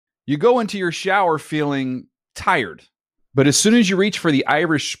You go into your shower feeling tired, but as soon as you reach for the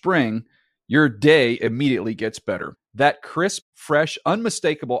Irish Spring, your day immediately gets better. That crisp, fresh,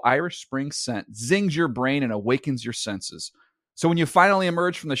 unmistakable Irish Spring scent zings your brain and awakens your senses. So when you finally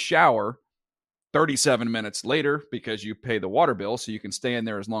emerge from the shower 37 minutes later, because you pay the water bill so you can stay in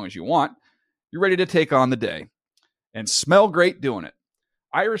there as long as you want, you're ready to take on the day and smell great doing it.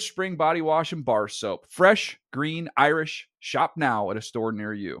 Irish Spring Body Wash and Bar Soap. Fresh, green, Irish. Shop now at a store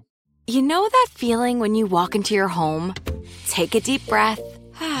near you. You know that feeling when you walk into your home, take a deep breath,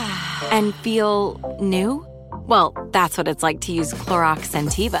 and feel new? Well, that's what it's like to use Clorox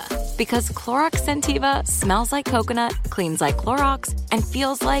Scentiva. Because Clorox Scentiva smells like coconut, cleans like Clorox, and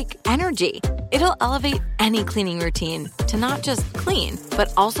feels like energy. It'll elevate any cleaning routine to not just clean,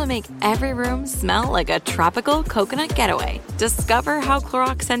 but also make every room smell like a tropical coconut getaway. Discover how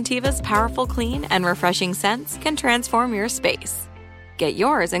Clorox Scentiva's powerful clean and refreshing scents can transform your space. Get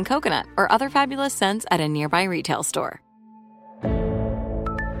yours in coconut or other fabulous scents at a nearby retail store.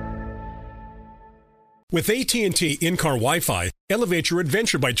 With AT&T in-car Wi-Fi, elevate your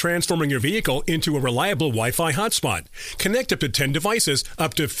adventure by transforming your vehicle into a reliable Wi-Fi hotspot. Connect up to 10 devices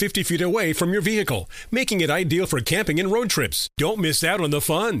up to 50 feet away from your vehicle, making it ideal for camping and road trips. Don't miss out on the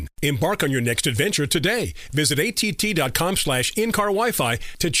fun. Embark on your next adventure today. Visit att.com/in-car Wi-Fi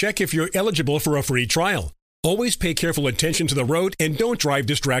to check if you're eligible for a free trial. Always pay careful attention to the road and don't drive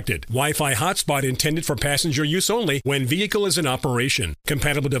distracted. Wi-Fi hotspot intended for passenger use only when vehicle is in operation.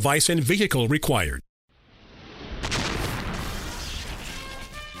 Compatible device and vehicle required.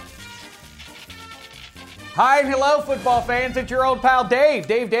 Hi and hello, football fans. It's your old pal Dave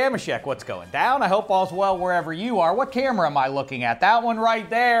Dameshek. What's going down? I hope all's well wherever you are. What camera am I looking at? That one right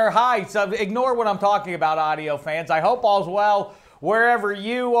there. Hi. So ignore what I'm talking about, audio fans. I hope all's well wherever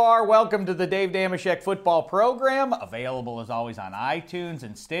you are. Welcome to the Dave Dameshek football program. Available as always on iTunes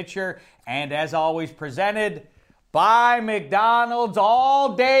and Stitcher. And as always presented by McDonald's.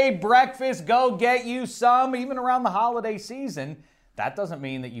 All day breakfast. Go get you some, even around the holiday season. That doesn't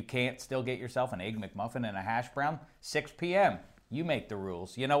mean that you can't still get yourself an Egg McMuffin and a hash brown. 6 p.m. You make the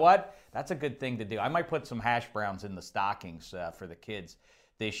rules. You know what? That's a good thing to do. I might put some hash browns in the stockings for the kids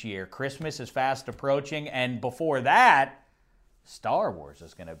this year. Christmas is fast approaching, and before that, Star Wars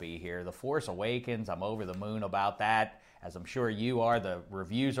is going to be here. The Force Awakens. I'm over the moon about that, as I'm sure you are. The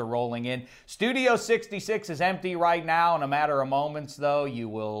reviews are rolling in. Studio 66 is empty right now. In a matter of moments, though, you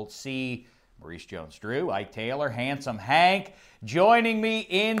will see Maurice Jones-Drew, Ike Taylor, Handsome Hank, joining me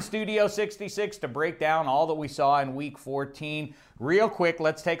in Studio 66 to break down all that we saw in Week 14. Real quick,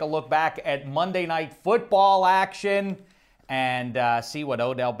 let's take a look back at Monday Night Football action and see what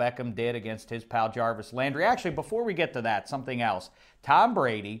Odell Beckham did against his pal Jarvis Landry. Actually, before we get to that, something else. Tom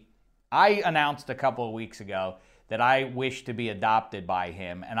Brady, I announced a couple of weeks ago that I wish to be adopted by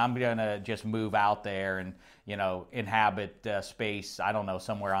him, and I'm going to just move out there and, you know, inhabit space, I don't know,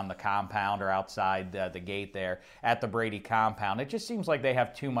 somewhere on the compound or outside the gate there at the Brady compound. It just seems like they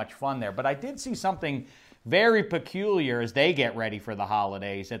have too much fun there. But I did see something very peculiar as they get ready for the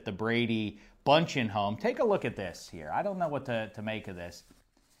holidays at the Brady Bunchen home. Take a look at this here. I don't know what to make of this.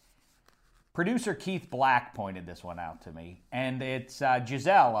 Producer Keith Black pointed this one out to me, and it's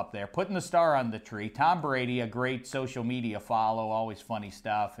Giselle up there putting the star on the tree. Tom Brady, a great social media follow, always funny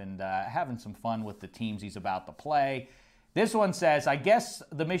stuff, and having some fun with the teams he's about to play. This one says, I guess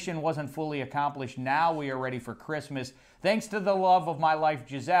the mission wasn't fully accomplished. Now we are ready for Christmas. Thanks to the love of my life,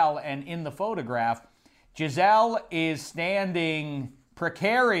 Giselle. And in the photograph, Giselle is standing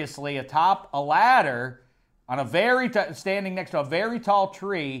precariously atop a ladder on a standing next to a very tall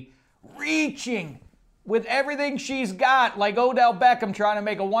tree, reaching with everything she's got, like Odell Beckham trying to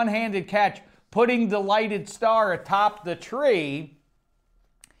make a one-handed catch, putting the lighted star atop the tree.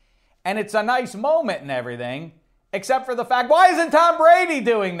 And it's a nice moment and everything, except for the fact, why isn't Tom Brady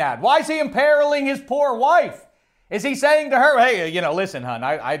doing that? Why is he imperiling his poor wife? Is he saying to her, hey, you know, listen, hon,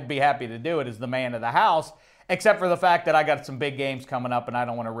 I'd be happy to do it as the man of the house, except for the fact that I got some big games coming up and I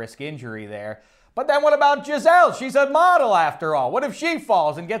don't want to risk injury there. But then what about Giselle? She's a model after all. What if she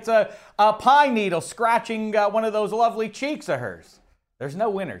falls and gets a pine needle scratching one of those lovely cheeks of hers? There's no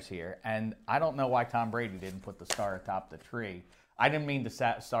winners here, and I don't know why Tom Brady didn't put the star atop the tree. I didn't mean to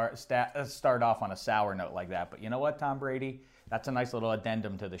start off on a sour note like that, but you know what, Tom Brady? That's a nice little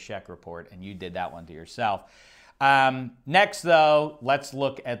addendum to the Sheck Report, and you did that one to yourself. Next, though, let's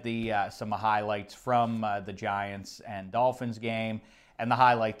look at some highlights from the Giants and Dolphins game. And the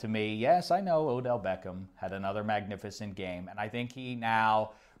highlight to me, yes, I know Odell Beckham had another magnificent game, and I think he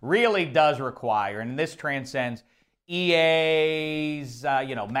now really does require, and this transcends EA's,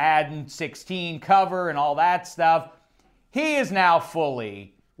 Madden 16 cover and all that stuff. He is now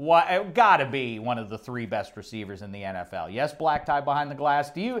fully got to be one of the 3 best receivers in the NFL. Yes, Black Tie behind the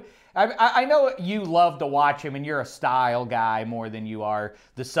glass. I know you love to watch him, and you're a style guy more than you are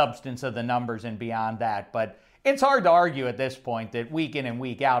the substance of the numbers and beyond that. But it's hard to argue at this point that week in and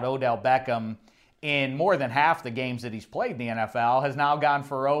week out, Odell Beckham, in more than half the games that he's played in the NFL, has now gone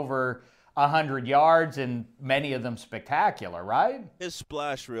for over 100 yards, and many of them spectacular, right? His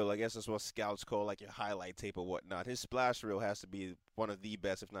splash reel, I guess that's what scouts call like your highlight tape or whatnot. His splash reel has to be one of the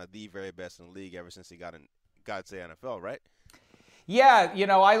best, if not the very best in the league ever since he got to the NFL, right? Yeah,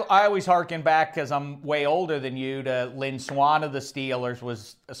 I always harken back, because I'm way older than you, to Lynn Swann of the Steelers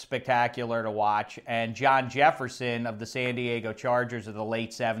was spectacular to watch, and John Jefferson of the San Diego Chargers of the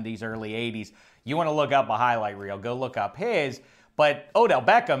late 70s, early 80s. You want to look up a highlight reel, go look up his. But Odell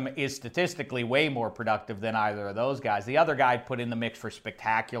Beckham is statistically way more productive than either of those guys. The other guy put in the mix for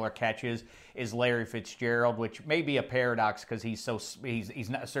spectacular catches is Larry Fitzgerald, which may be a paradox because he's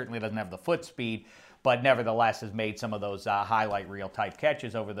certainly doesn't have the foot speed, but nevertheless has made some of those highlight reel type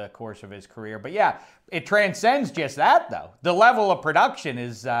catches over the course of his career. But yeah, it transcends just that though. The level of production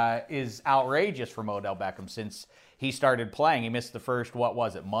is outrageous from Odell Beckham since he started playing. He missed the first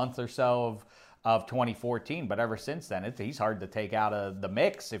month or so of 2014, but ever since then, he's hard to take out of the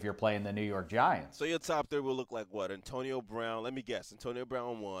mix if you're playing the New York Giants. So your top 3 will look like what? Antonio Brown. Let me guess. Antonio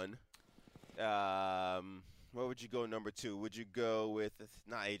Brown 1. Where would you go number 2? Would you go with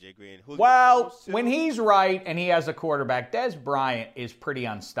not AJ Green? Well, when he's right and he has a quarterback, Dez Bryant is pretty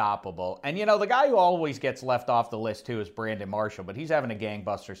unstoppable. And the guy who always gets left off the list too is Brandon Marshall, but he's having a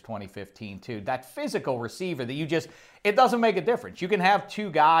gangbusters 2015 too. That physical receiver that it doesn't make a difference. You can have 2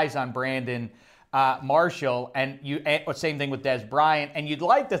 guys on Brandon Marshall, and same thing with Dez Bryant, and you'd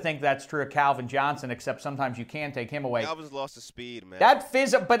like to think that's true of Calvin Johnson, except sometimes you can take him away. Calvin's lost the speed, man.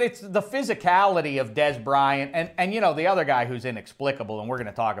 But it's the physicality of Dez Bryant, and the other guy who's inexplicable, and we're going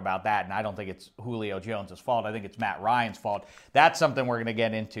to talk about that, and I don't think it's Julio Jones' fault. I think it's Matt Ryan's fault. That's something we're going to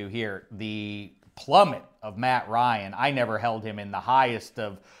get into here. The plummet of Matt Ryan. I never held him in the highest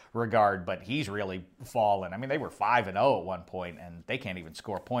of regard, but he's really fallen. I mean, they were 5-0 at one point, and they can't even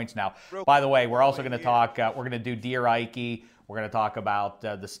score points now. By the way, we're also going to talk, we're going to do Dear Ike. We're going to talk about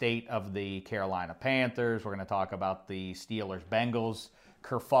the state of the Carolina Panthers. We're going to talk about the Steelers-Bengals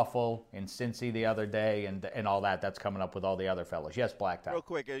kerfuffle in Cincy the other day and all that. That's coming up with all the other fellas. Yes, Black Tie. Real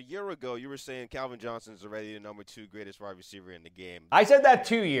quick, a year ago, you were saying Calvin Johnson's already the number 2 greatest wide receiver in the game. I said that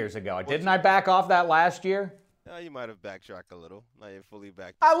 2 years ago. Didn't I back off that last year? You might have backtracked a little. Not even fully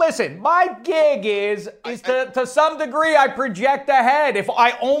back. Listen, my gig is to some degree I project ahead. If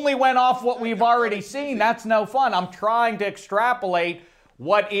I only went off what we've already seen, that's no fun. I'm trying to extrapolate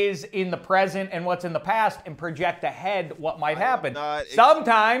what is in the present and what's in the past and project ahead what might happen.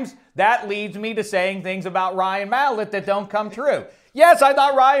 Sometimes that leads me to saying things about Ryan Mallett that don't come true. Yes, I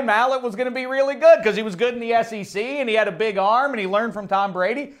thought Ryan Mallett was going to be really good because he was good in the SEC and he had a big arm and he learned from Tom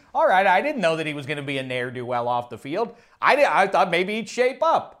Brady. All right, I didn't know that he was going to be a ne'er-do-well off the field. I thought maybe he'd shape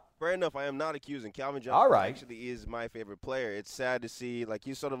up. Fair enough. I am not accusing Calvin Johnson. Actually is my favorite player. It's sad to see, like,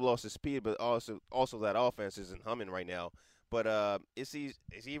 he sort of lost his speed, but also that offense isn't humming right now. But is he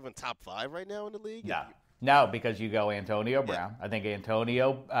even top 5 right now in the league? No, because you go Antonio Brown. I think I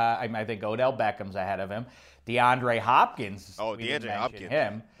think Odell Beckham's ahead of him. DeAndre Hopkins. Oh, DeAndre Hopkins.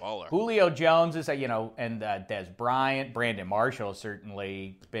 Him. Baller. Julio Jones is, and Dez Bryant. Brandon Marshall has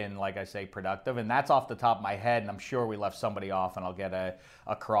certainly been, like I say, productive. And that's off the top of my head. And I'm sure we left somebody off, and I'll get a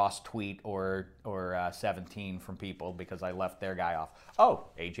cross tweet or 17 from people because I left their guy off. Oh,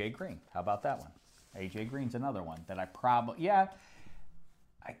 AJ Green. How about that one? AJ Green's another one that I probably, I'll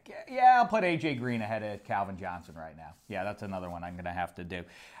put AJ Green ahead of Calvin Johnson right now. Yeah, that's another one I'm going to have to do.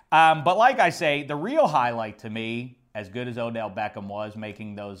 But like I say, the real highlight to me, as good as Odell Beckham was,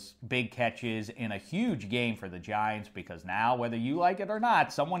 making those big catches in a huge game for the Giants, because now, whether you like it or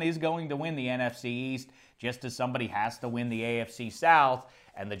not, someone is going to win the NFC East, just as somebody has to win the AFC South,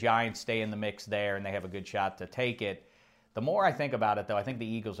 and the Giants stay in the mix there, and they have a good shot to take it. The more I think about it, though, I think the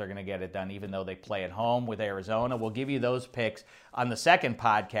Eagles are going to get it done, even though they play at home with Arizona. We'll give you those picks on the second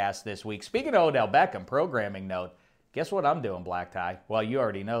podcast this week. Speaking of Odell Beckham, programming note, guess what I'm doing, Black Tie? Well, you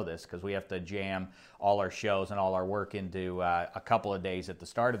already know this because we have to jam all our shows and all our work into a couple of days at the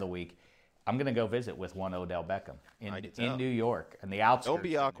start of the week. I'm going to go visit with one Odell Beckham in New York and the outskirts. Don't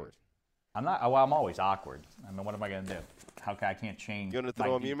be awkward. I'm not. Well, I'm always awkward. I mean, what am I going to do? I can't change. You're going to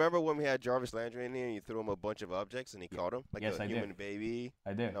throw him. You remember when we had Jarvis Landry in here and you threw him a bunch of objects and he caught him? Like a human baby.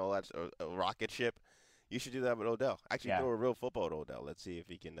 I do. That's a rocket ship. You should do that with Odell. Actually, throw a real football to Odell. Let's see if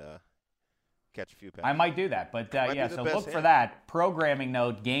he can catch a few passes. I might do that. But, so look for that. Programming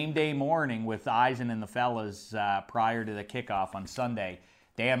note, game day morning with Eisen and the fellas prior to the kickoff on Sunday.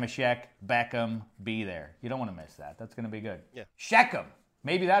 Damashek, Beckham, be there. You don't want to miss that. That's going to be good. Yeah. Shechem.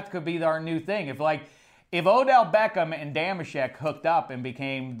 Maybe that could be our new thing. If Odell Beckham and Damashek hooked up and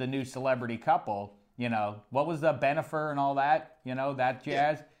became the new celebrity couple, what was the Benifer and all that, that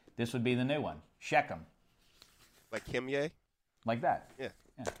jazz? Yeah. This would be the new one. Shechem. Like Kimye? Like that. Yeah.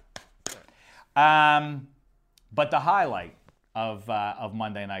 But the highlight of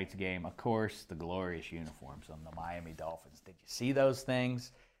Monday night's game, of course, the glorious uniforms on the Miami Dolphins. Did you see those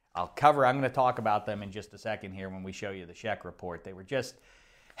things? I'm going to talk about them in just a second here when we show you the Sheck report. They were just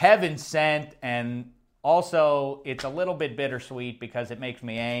heaven sent, and also it's a little bit bittersweet because it makes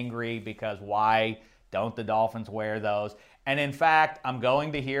me angry because why don't the Dolphins wear those? And in fact, I'm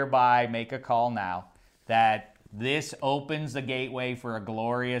going to hereby make a call now that this opens the gateway for a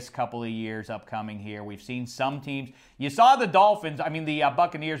glorious couple of years upcoming here. We've seen some teams. You saw the Dolphins, the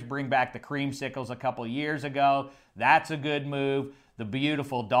Buccaneers bring back the creamsicles a couple of years ago. That's a good move. The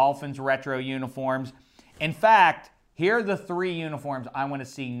beautiful Dolphins retro uniforms. In fact, here are the 3 uniforms I want to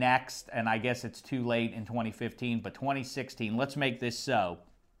see next, and I guess it's too late in 2015, but 2016, let's make this so.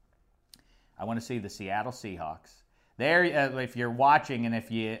 I want to see the Seattle Seahawks. There, if you're watching and if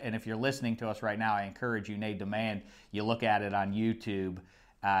you're listening to us right now, I encourage you, Nate Demand, you look at it on YouTube,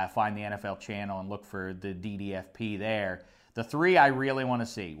 find the NFL channel and look for the DDFP there. The 3 I really want to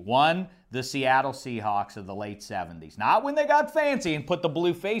see. 1, the Seattle Seahawks of the late 70s. Not when they got fancy and put the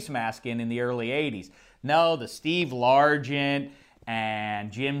blue face mask in the early 80s. No, the Steve Largent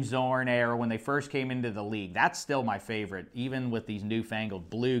and Jim Zorn era when they first came into the league. That's still my favorite, even with these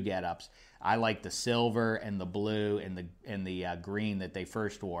newfangled blue get-ups. I like the silver and the blue and the green that they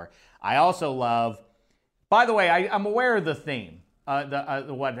first wore. I also love, by the way, I'm aware of the theme,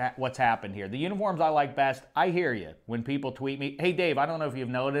 what's happened here. The uniforms I like best, I hear you when people tweet me, hey Dave, I don't know if you've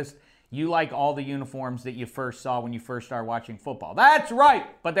noticed, you like all the uniforms that you first saw when you first started watching football. That's right,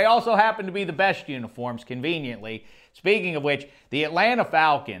 but they also happen to be the best uniforms, conveniently. Speaking of which, the Atlanta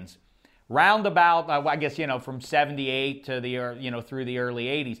Falcons, roundabout, I guess, from 78 to through the early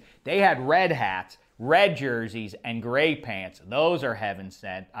 80s, they had red hats, red jerseys, and gray pants. Those are heaven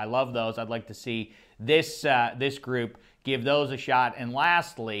sent. I love those. I'd like to see this group give those a shot. And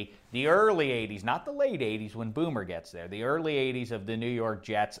lastly, the early 80s, not the late 80s when Boomer gets there, the early 80s of the New York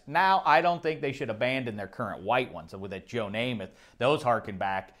Jets. Now, I don't think they should abandon their current white ones with that Joe Namath. Those harken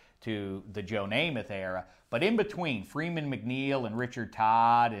back to the Joe Namath era. But in between, Freeman McNeil and Richard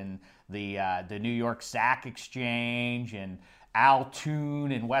Todd and the New York Sack Exchange and Al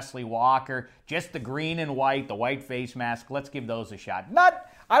Toon and Wesley Walker, just the green and white, the white face mask, let's give those a shot.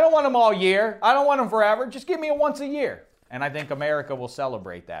 I don't want them all year. I don't want them forever. Just give me a once a year. And I think America will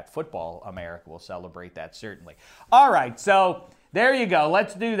celebrate that. Football America will celebrate that, certainly. All right, so there you go.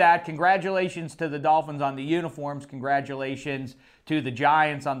 Let's do that. Congratulations to the Dolphins on the uniforms. Congratulations to the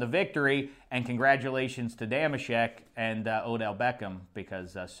Giants on the victory. And congratulations to Damashek and Odell Beckham,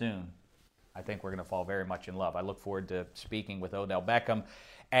 because soon I think we're going to fall very much in love. I look forward to speaking with Odell Beckham,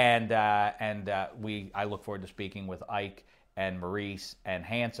 and I look forward to speaking with Ike and Maurice and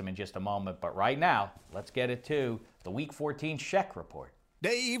Handsome in just a moment. But right now, let's get it to the Week 14 Sheck Report.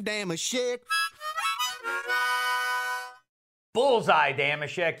 Dave Damashek. Bullseye,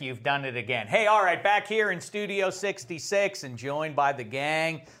 Damashek, you've done it again. Hey, all right, back here in Studio 66 and joined by the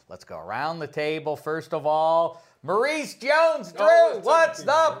gang. Let's go around the table. First of all, Maurice Jones. Drew, what's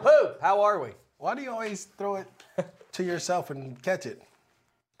the poop? How are we? Why do you always throw it to yourself and catch it?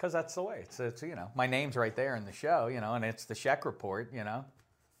 Because that's the way. It's my name's right there in the show, and it's the Sheck Report,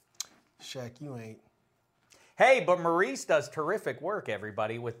 Sheck, you ain't. Hey, but Maurice does terrific work,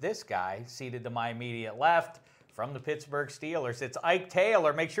 everybody, with this guy seated to my immediate left from the Pittsburgh Steelers. It's Ike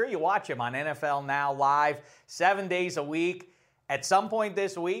Taylor. Make sure you watch him on NFL Now Live 7 days a week. At some point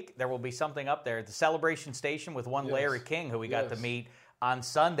this week, there will be something up there at the Celebration Station with one Larry King, who we got to meet on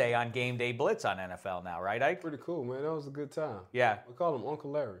Sunday on Game Day Blitz on NFL Now, right, Ike? Pretty cool, man. That was a good time. Yeah. We call him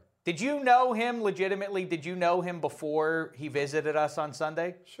Uncle Larry. Did you know him legitimately? Did you know him before he visited us on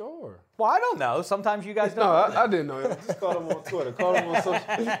Sunday? Sure. Well, I don't know. Sometimes you guys don't. No, I didn't know him. Just called him on Twitter. Called him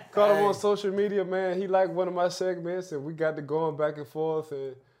on social media, man. He liked one of my segments, and we got to going back and forth.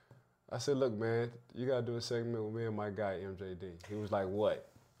 And I said, look, man, you got to do a segment with me and my guy, MJD. He was like,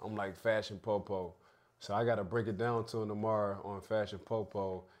 what? I'm like, Fashion Popo. So I got to break it down to him tomorrow on Fashion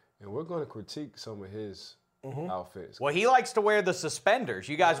Popo, and we're going to critique some of his outfits. Well, he likes to wear the suspenders.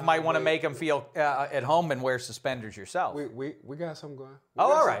 You guys might want to make him feel at home and wear suspenders yourself. We got something going.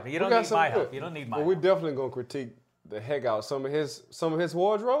 All right. You don't need my help. You don't need my help. We're definitely going to critique the heck out some of his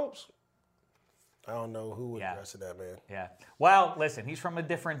wardrobes. I don't know who would dress that, man. Yeah. Well, listen, he's from a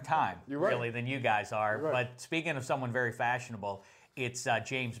different time, You're right. really, than you guys are. You're right. But speaking of someone very fashionable, It's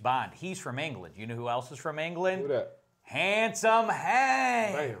James Bond. He's from England. You know who else is from England? Who that? Handsome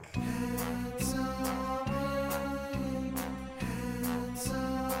Hank. Damn.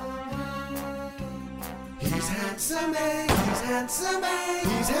 He's handsome, he's handsome,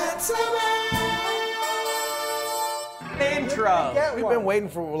 he's handsome. Intro. We've been waiting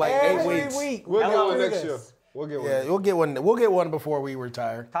for like 8 weeks. Every week. We'll get Hello. one Do next this. year. We'll get one. Yeah, we'll get one. We'll get one before we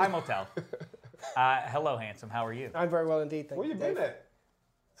retire. Time will tell. Hello, Handsome. How are you? I'm very well indeed, thank Where you Dave. been at?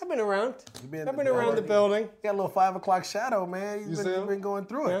 I've been around. been I've been around the building. You got a little 5 o'clock shadow, man. You You've see been, him? you've been going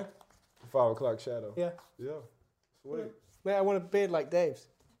through Yeah, it. 5 o'clock shadow. yeah. Yeah. Sweet. Man, I want a beard like Dave's.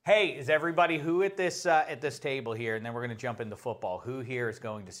 Hey, is everybody who at this table here, and then we're going to jump into football, who here is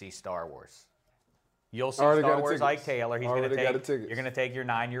going to see Star Wars? You'll see Already Star got Wars, tickets. Ike Taylor. He's going to Already got the take. tickets. You're going to take your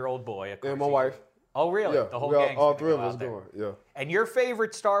 9-year-old boy. Of course And my he- wife. Oh, really? Yeah. The whole we gang's all gonna three go of us out there. going. Yeah. And your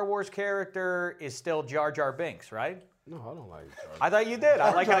favorite Star Wars character is still Jar Jar Binks, right? No, I don't like Jar. I thought you did.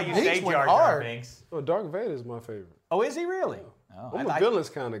 I like how you Binks say went Jar Jar hard. Binks. No, Darth Vader is my favorite. Oh, is he really? Oh, I'm a I- villains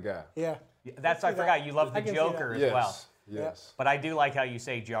kind of guy. Yeah. That's I forgot. You love I the can see Joker that. as Yes. well. Yes. But I do like how you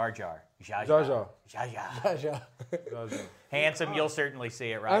say Jar Jar. Jar Jar Jar. Jar. Jar Jar. Jar Jar. Handsome, you'll certainly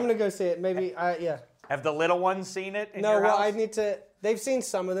see it, right? I'm gonna go see it. Maybe, yeah. Have the little ones seen it in No, your well, house? I need to. They've seen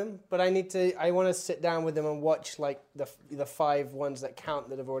some of them, but I want to sit down with them and watch like the 5 ones that count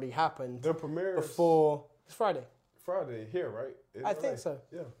that have already happened The premiere is before. It's Friday. Friday here, right? In I LA. think so.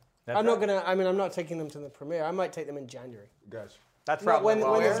 Yeah. That's I'm not right. gonna. I mean, I'm not taking them to the premiere. I might take them in January. Gotcha. That's Not probably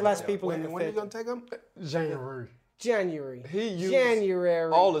when there's less people in the When are you theater. going to take them? January. January. He used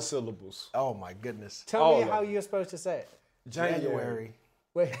January. all the syllables. Oh, my goodness. Tell all me of how them. you're supposed to say it. January.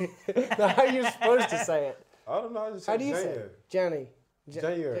 Wait, no, how you're supposed to say it? I don't know. I just How said do you say January. it? Jenny.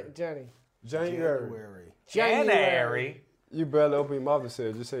 January. Jenny. January. January. You barely open your mouth and say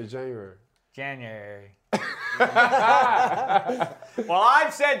it. Just say January. January. Well,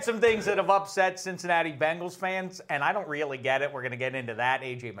 I've said some things that have upset Cincinnati Bengals fans, and I don't really get it. We're going to get into that.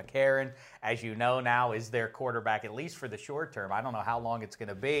 A.J. McCarron, as you know now, is their quarterback, at least for the short term. I don't know how long it's going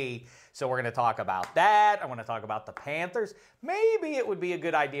to be, so we're going to talk about that. I want to talk about the Panthers. Maybe it would be a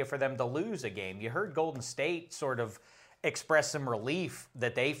good idea for them to lose a game. You heard Golden State sort of express some relief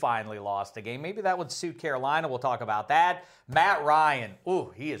that they finally lost a game. Maybe that would suit Carolina. We'll talk about that. Matt Ryan,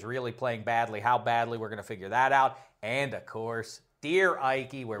 ooh, he is really playing badly. How badly, we're going to figure that out. And, of course, Dear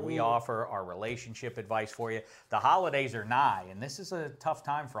Ike, where we offer our relationship advice for you. The holidays are nigh, and this is a tough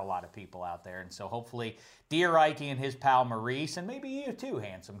time for a lot of people out there. And so hopefully Dear Ike and his pal Maurice, and maybe you too,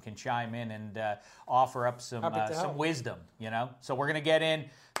 Handsome, can chime in and offer up some wisdom, you know? So we're going to get into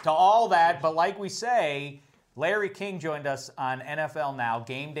all that. But like we say, Larry King joined us on NFL Now,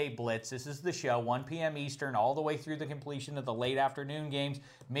 Game Day Blitz. This is the show, 1 p.m. Eastern, all the way through the completion of the late afternoon games.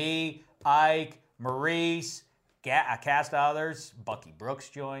 Me, Ike, Maurice, a cast of others. Bucky Brooks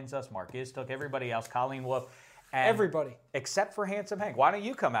joins us. Mark Istook, everybody else. Colleen Wolfe. And Everybody. Except for Handsome Hank. Why don't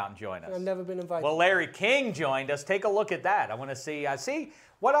you come out and join us? I've never been invited. Well, Larry King joined us. Take a look at that. I want to see. See,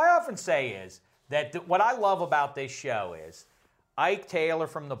 what I often say is that what I love about this show is Ike Taylor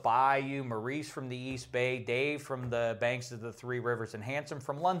from the Bayou, Maurice from the East Bay, Dave from the banks of the Three Rivers, and Handsome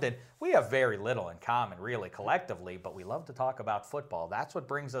from London. We have very little in common, really, collectively, but we love to talk about football. That's what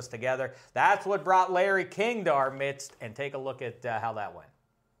brings us together. That's what brought Larry King to our midst, and take a look at how that went.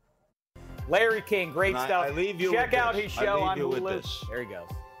 Larry King, great stuff. I leave you Check with out this. his show I on leave you Hulu. with this. There he goes.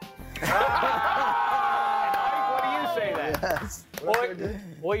 And Ike, what do you say then? Yes.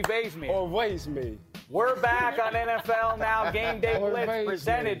 Oy vey's me. Or waste me. We're back on NFL Now, Game Day Or Blitz, waste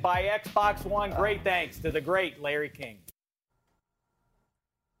presented me. by Xbox One. Great thanks to the great Larry King.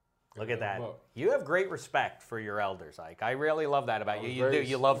 Look at that. You have great respect for your elders, Ike. I really love that about you. You do.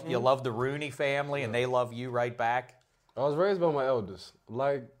 You love the Rooney family, and they love you right back. I was raised by my elders.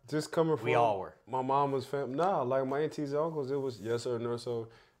 Like, just coming from... We all were. My mom was family. Nah, like my aunties and uncles, it was yes sir, no sir,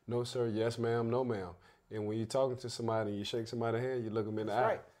 no sir, yes ma'am, no ma'am. And when you're talking to somebody and you shake somebody's hand, you look them in the eye.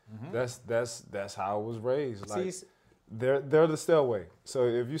 right. That's how I was raised. Like, See, they're the stairway. So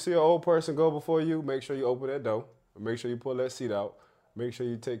if you see an old person go before you, make sure you open that door. Make sure you pull that seat out. Make sure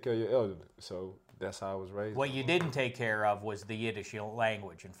you take care of your elderly. So that's how I was raised. What you didn't take care of was the Yiddish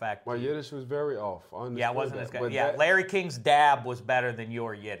language. In fact, My Yiddish was very off. I yeah, it understood wasn't that. as good. But Yeah, that- Larry King's dab was better than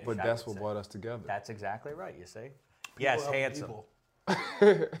your Yiddish. But I that's would what say. brought us together. That's exactly right. You see. Yes, Handsome.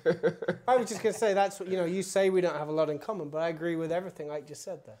 I was just going to say, that's what, you say we don't have a lot in common, but I agree with everything Ike just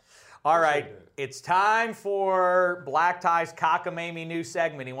said there. All right, it's time for Black Tie's Cockamamie new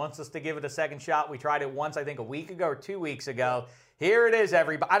segment. He wants us to give it a second shot. We tried it once, I think, a week ago or 2 weeks ago. Here it is,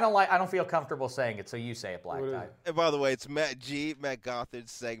 everybody. I don't feel comfortable saying it, so you say it, Black Tie. And by the way, it's Matt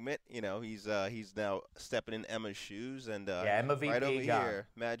Gothard's segment. You know, he's now stepping in Emma's shoes, and Emma VP right over guy. here,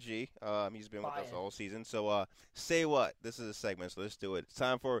 Matt G. He's been with us all season. So, say what? This is a segment, so let's do it. It's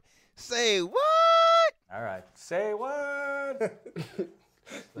time for Say What. All right, say what?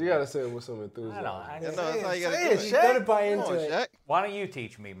 You gotta say it with some enthusiasm. That's how you gotta do it. You gotta buy into it. Shaq. Why don't you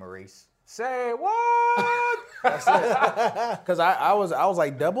teach me, Maurice? Say what? Because I was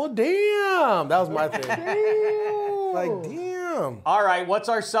like, double damn. That was my thing. Like, damn. All right, what's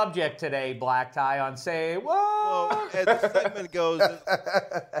our subject today, Black Tie, on Say What? Well, as the segment goes, you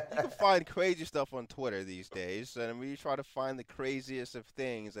can find crazy stuff on Twitter these days, and we try to find the craziest of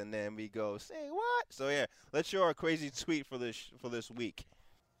things, and then we go, say what? So, yeah, let's show our crazy tweet for this week.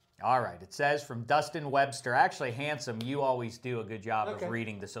 All right, it says from Dustin Webster. Actually, Handsome, you always do a good job of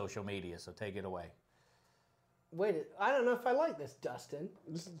reading the social media, so take it away. Wait, I don't know if I like this, Dustin.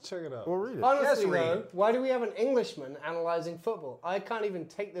 Just check it out. Well, read it. Honestly, Yes, though, read. why do we have an Englishman analyzing football? I can't even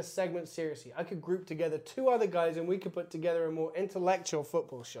take this segment seriously. I could group together 2 other guys and we could put together a more intellectual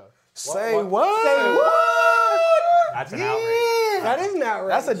football show. Say what? Say what? That's an outrage. That is an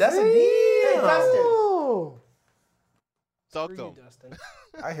outrage. That's a Hey, damn. Dustin. Talk For to you, him. Dustin.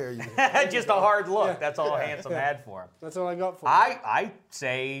 I hear you. Just a hard look. That's all Handsome had for him. That's all I got for you. I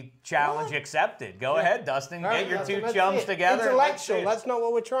say challenge accepted. Go ahead, Dustin. All right, Get your Dustin, 2 let's chums see it. together. and let's see Intellectual. it. That's not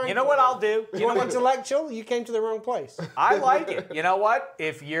what we're trying You know for. what I'll do? You want intellectual? You came to the wrong place. I like it. You know what?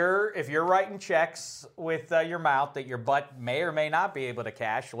 If you're writing checks with your mouth that your butt may or may not be able to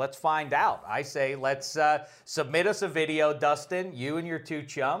cash, let's find out. I say let's submit us a video, Dustin, you and your 2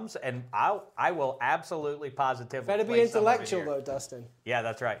 chums, and I will absolutely positively Better be play some of it intellectual, here. though, Dustin. Yeah,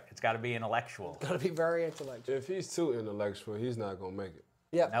 that's right. It's got to be intellectual. Got to be very intellectual. If he's too intellectual, he's not gonna make it.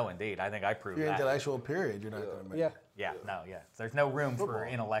 Yeah. No, indeed. I think I proved You're that. intellectual, period. You're not going to make Yeah. it. Yeah. There's no room for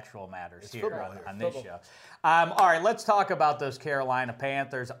intellectual matters here football on this show. All right, let's talk about those Carolina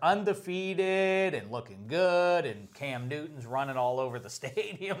Panthers. Undefeated and looking good, and Cam Newton's running all over the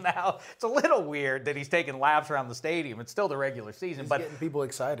stadium now. It's a little weird that he's taking laps around the stadium. It's still the regular season, but Getting people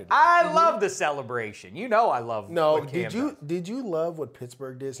excited. I love the celebration. You know I love No, what Cam did you love what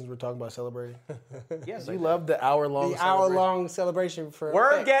Pittsburgh did since we're talking about celebrating? does. Yes, I You do. loved the hour-long The hour-long celebration for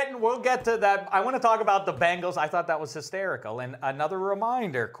We'll get to that. I want to talk about the Bengals. I thought that was hysterical. And another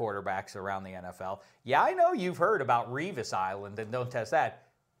reminder, quarterbacks around the NFL. Yeah, I know you've heard about Revis Island, and don't test that.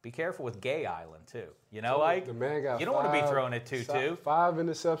 Be careful with Gay Island, too. You know, The man got you don't want to be throwing it 2-2. 5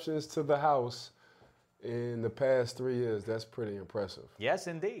 interceptions to the house in the past 3 years. That's pretty impressive. Yes,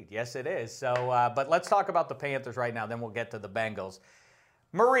 indeed. Yes, it is. So, but let's talk about the Panthers right now, then we'll get to the Bengals.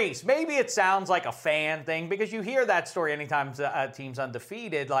 Maurice, maybe it sounds like a fan thing because you hear that story anytime a team's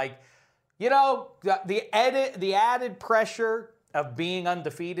undefeated. Like, you know, the added pressure of being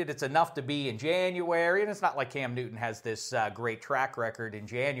undefeated, it's enough to be in January. And it's not like Cam Newton has this great track record in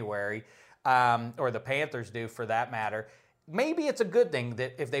January, or the Panthers do for that matter. Maybe it's a good thing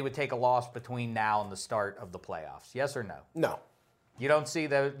that if they would take a loss between now and the start of the playoffs. Yes or no? No. You don't see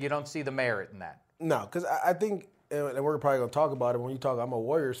the merit in that. No, because I think, and we're probably going to talk about it when you talk, I'm a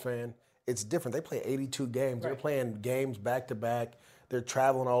Warriors fan, it's different. They play 82 games. They're playing games back-to-back. They're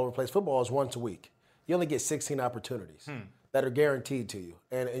traveling all over the place. Football is once a week. You only get 16 opportunities that are guaranteed to you.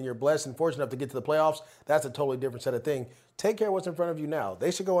 And you're blessed and fortunate enough to get to the playoffs. That's a totally different set of things. Take care of what's in front of you now.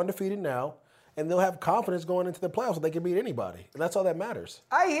 They should go undefeated now, and they'll have confidence going into the playoffs so they can beat anybody. And that's all that matters.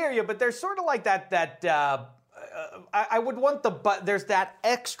 I hear you, but there's sort of like that I would want there's that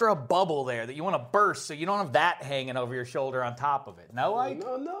extra bubble there that you want to burst so you don't have that hanging over your shoulder on top of it. No, Ike?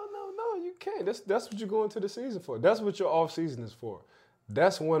 No, you can't. That's what you're going to the season for. That's what your off season is for.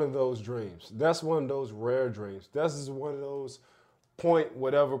 That's one of those dreams. That's one of those rare dreams. That's one of those point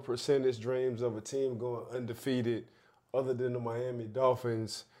whatever percentage dreams of a team going undefeated other than the Miami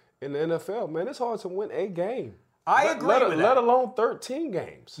Dolphins in the NFL. Man, it's hard to win a game. I agree with that. Let alone 13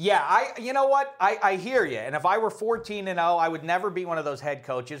 games. Yeah, you know what? I hear you. And if I were 14-0, I would never be one of those head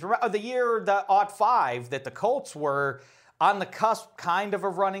coaches. The year, the 05, that the Colts were on the cusp kind of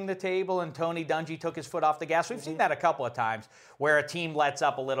running the table and Tony Dungy took his foot off the gas. We've seen that a couple of times where a team lets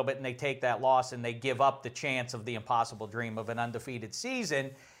up a little bit and they take that loss and they give up the chance of the impossible dream of an undefeated season.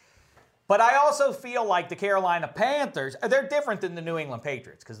 But I also feel like the Carolina Panthers, they're different than the New England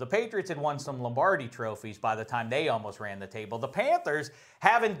Patriots because the Patriots had won some Lombardi trophies by the time they almost ran the table. The Panthers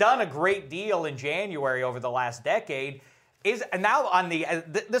haven't done a great deal in January over the last decade. And now on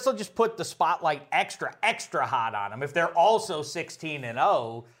this will just put the spotlight extra hot on them. If they're also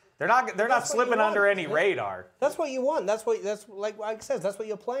 16-0, They're not slipping under any radar. That's what you want. That's like Mike says. That's what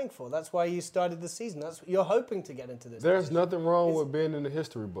you're playing for. That's why you started the season. You're hoping to get into this. There's nothing wrong with being in the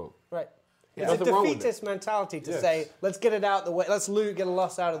history book. Right. Yeah. It's a defeatist mentality to say, let's get it out the way. Let's get a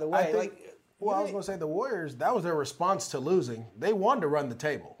loss out of the way. I was going to say the Warriors, that was their response to losing. They wanted to run the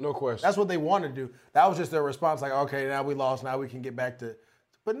table. No question. That's what they wanted to do. That was just their response, like, okay, now we lost, now we can get back to.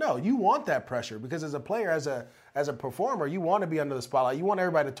 But no, you want that pressure because as a player, as a performer, you want to be under the spotlight. You want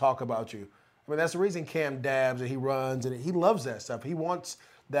everybody to talk about you. I mean, that's the reason Cam dabs and he runs and he loves that stuff. He wants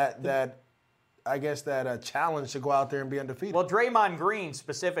that challenge to go out there and be undefeated. Well, Draymond Green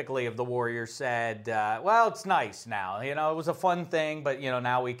specifically of the Warriors said, well, it's nice now. You know, it was a fun thing, but, you know,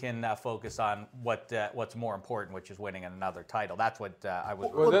 now we can focus on what's more important, which is winning another title. That's what I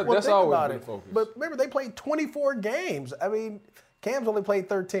was... That's always been the focus. But remember, they played 24 games. I mean, Cam's only played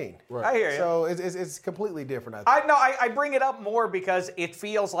 13. Right. I hear you. So it's completely different, I think. I bring it up more because it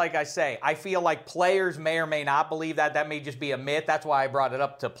feels like I feel like players may or may not believe that. That may just be a myth. That's why I brought it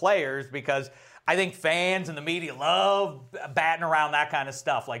up to players, because I think fans and the media love batting around that kind of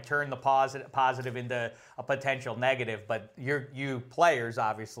stuff, like turn the positive into a potential negative. But you players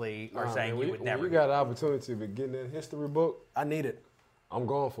obviously are saying you would never. You got an opportunity to get in that history book. I need it. I'm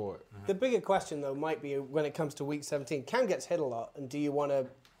going for it. The bigger question, though, might be when it comes to Week 17. Cam gets hit a lot, and do you want to...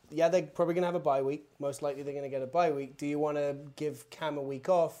 Yeah, they're probably going to have a bye week. Most likely they're going to get a bye week. Do you want to give Cam a week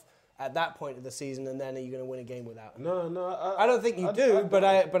off at that point of the season, and then are you going to win a game without him? No. I don't think you do, but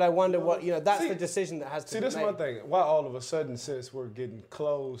I wonder what... You know, that's the decision that has to be made. See, this is my thing. Why all of a sudden, since we're getting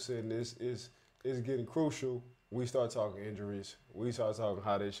close and it's getting crucial, we start talking injuries. We start talking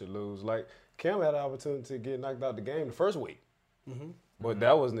how they should lose. Like, Cam had an opportunity to get knocked out the game the first week. Mm-hmm. But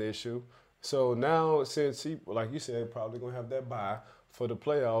that wasn't the issue. So now, since he, like you said, probably going to have that bye for the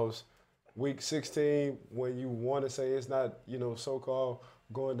playoffs, Week 16, when you want to say it's not, you know, so-called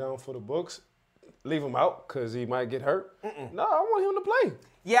going down for the books, leave him out because he might get hurt. No, I want him to play.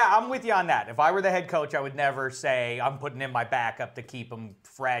 Yeah, I'm with you on that. If I were the head coach, I would never say I'm putting in my backup to keep him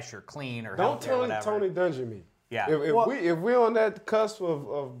fresh or clean or healthy or whatever. Don't Tony Dungy me. Yeah. If we're on that cusp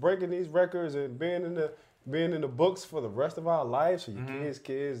of breaking these records and being in the books for the rest of our lives, for your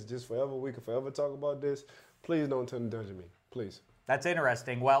kids, just forever, we can forever talk about this. Please don't Tony Dungy me, please. That's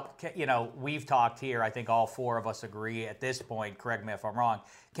interesting. Well, you know, we've talked here. I think all four of us agree at this point, correct me if I'm wrong,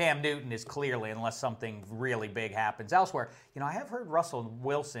 Cam Newton is clearly, unless something really big happens elsewhere. You know, I have heard Russell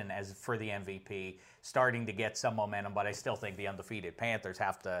Wilson as for the MVP starting to get some momentum, but I still think the undefeated Panthers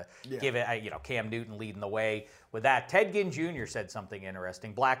have to give it, you know, Cam Newton leading the way with that. Ted Ginn Jr. said something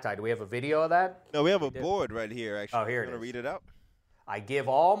interesting. Black Tie, do we have a video of that? No, we have a board right here, actually. Oh, here it is. I'm going to read it out. I give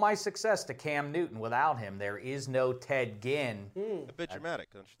all my success to Cam Newton. Without him, there is no Ted Ginn. A bit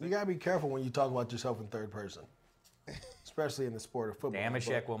dramatic, don't you think? You got to be careful when you talk about yourself in third person, especially in the sport of football.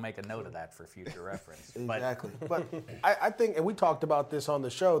 Damashek will make a note of that for future reference. Exactly. But I think, and we talked about this on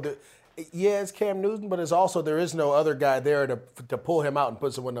the show, that it's Cam Newton, but it's also there is no other guy there to pull him out and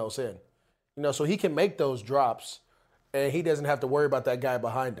put someone else in. You know, so he can make those drops, and he doesn't have to worry about that guy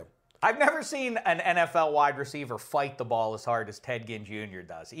behind him. I've never seen an NFL wide receiver fight the ball as hard as Ted Ginn Jr.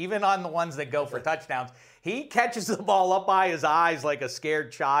 does. Even on the ones that go for touchdowns, he catches the ball up by his eyes like a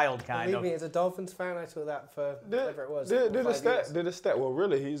scared child, kind of. Believe me, as a Dolphins fan, I saw that for whatever it was. Did a stat. Well,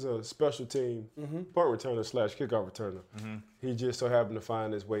 really, he's a special team punt returner / kickoff returner. He just so happened to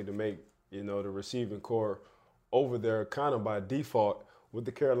find his way to make, you know, the receiving core over there kind of by default with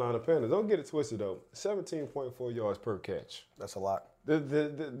the Carolina Panthers. Don't get it twisted, though. 17.4 yards per catch. That's a lot.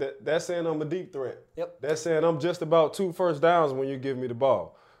 That's saying I'm a deep threat. Yep. That's saying I'm just about 2 first downs when you give me the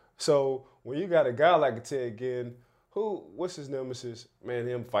ball. So when you got a guy like a Ted Ginn, what's his nemesis? Man,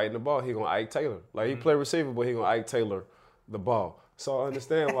 him fighting the ball, he gonna Ike Taylor. Like he play receiver, but he gonna Ike Taylor the ball. So I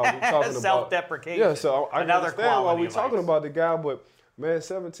understand why we're talking about self-deprecation. Yeah, so I understand why we're talking Ike's. about the guy, but man,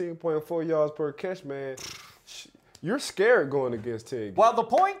 17.4 yards per catch, man. You're scared going against Ted Ginn. Well, the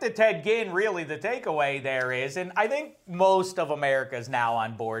point that Ted Ginn, really, the takeaway there is, and I think most of America is now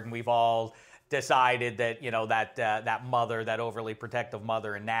on board, and we've all decided that, you know, that mother, that overly protective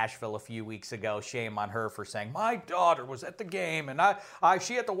mother in Nashville a few weeks ago, shame on her for saying, my daughter was at the game, and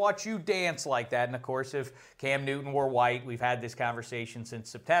she had to watch you dance like that. And, of course, if Cam Newton were white, we've had this conversation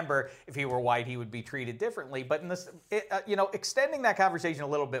since September, if he were white, he would be treated differently. But, extending that conversation a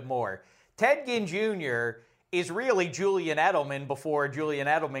little bit more, Ted Ginn Jr. is really Julian Edelman before Julian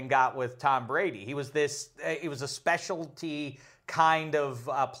Edelman got with Tom Brady. He was a specialty kind of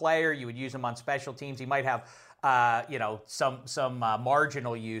player. You would use him on special teams. He might have, some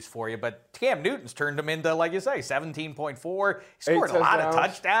marginal use for you. But Cam Newton's turned him into, like you say, 17.4. He scored a lot of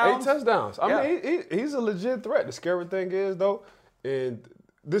touchdowns. 8 touchdowns. I mean, he's a legit threat. The scary thing is, though, and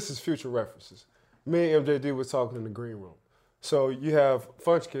this is future references. Me and MJD was talking in the green room. So you have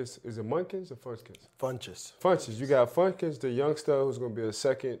Funchkins. Is it Munkins or Funchkins? Funches. Funches. You got Funchins, the youngster who's going to be a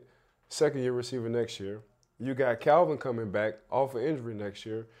second year receiver next year. You got Calvin coming back off of injury next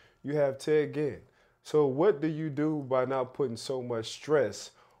year. You have Ted Ginn. So what do you do by not putting so much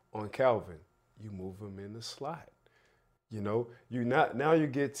stress on Calvin? You move him in the slot. You know, now you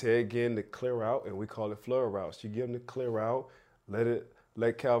get Ted Ginn to clear out, and we call it flood routes. You give him to clear out,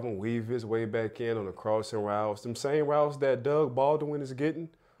 let Calvin weave his way back in on the crossing routes. Them same routes that Doug Baldwin is getting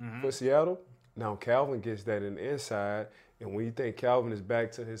for Seattle. Now Calvin gets that in the inside, and when you think Calvin is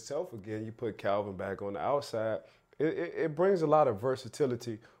back to himself again, you put Calvin back on the outside. It brings a lot of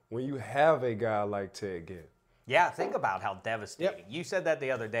versatility when you have a guy like Ted Ginn. Yeah, think about how devastating. You said that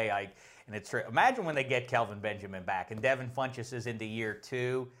the other day, Ike, and it's true. Imagine when they get Kelvin Benjamin back and Devin Funchess is into year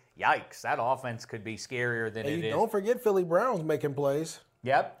 2. Yikes, that offense could be scarier than it is. Don't forget Philly Brown's making plays.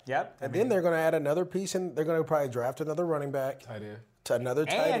 Yep. And then they're going to add another piece, and they're going to probably draft another running back. Tight end. To another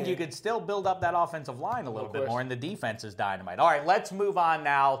tight end. And you could still build up that offensive line a little bit more, and the defense is dynamite. All right, let's move on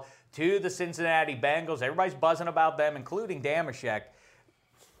now to the Cincinnati Bengals. Everybody's buzzing about them, including Damashek.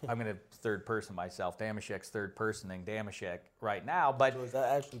 I'm going to third person myself. Damashek's third personing Damashek right now. But So is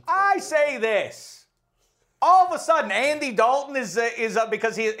that actually I say this. All of a sudden, Andy Dalton is up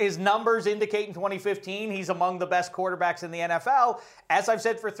because his numbers indicate in 2015 he's among the best quarterbacks in the NFL. As I've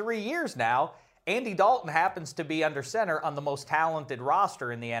said for 3 years now, Andy Dalton happens to be under center on the most talented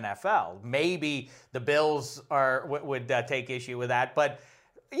roster in the NFL. Maybe the Bills would take issue with that, but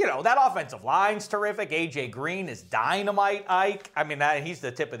you know, that offensive line's terrific. A.J. Green is dynamite, Ike. I mean, he's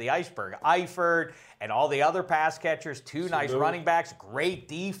the tip of the iceberg. Eifert and all the other pass catchers, two nice running backs, great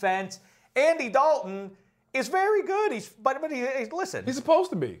defense. Andy Dalton is very good. But listen. He's supposed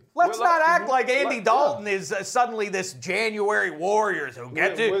to be. Let's not act like Andy Dalton is suddenly this January Warriors who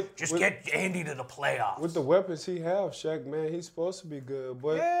get Andy to the playoffs. With the weapons he has, Shaq, man, he's supposed to be good.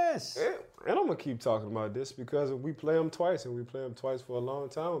 But yes. And I'm going to keep talking about this because we play him twice, and we play him twice for a long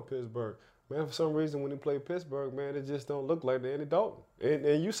time in Pittsburgh. Man, for some reason, when he played Pittsburgh, man, it just don't look like the Andy Dalton.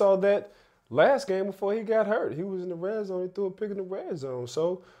 And you saw that last game before he got hurt. He was in the red zone. He threw a pick in the red zone.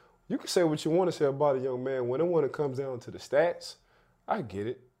 So you can say what you want to say about a young man. When it comes down to the stats, I get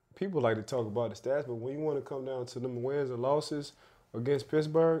it. People like to talk about the stats, but when you want to come down to them wins and losses against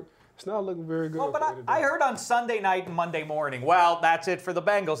Pittsburgh, it's not looking very good. Well, but I heard on Sunday night and Monday morning, well, that's it for the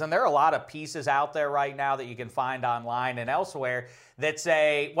Bengals. And there are a lot of pieces out there right now that you can find online and elsewhere that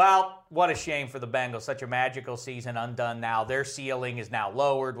say, well, what a shame for the Bengals. Such a magical season undone now. Their ceiling is now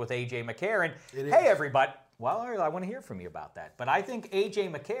lowered with A.J. McCarron. Hey, everybody. Well, I want to hear from you about that. But I think A.J.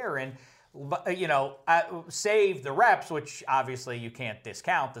 McCarron, saved the reps, which obviously you can't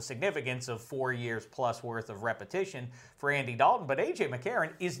discount the significance of 4 years plus worth of repetition for Andy Dalton. But A.J.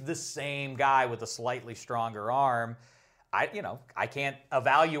 McCarron is the same guy with a slightly stronger arm. I can't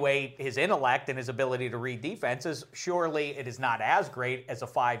evaluate his intellect and his ability to read defenses. Surely it is not as great as a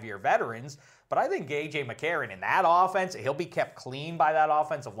 5-year veteran's. But I think A.J. McCarron in that offense, he'll be kept clean by that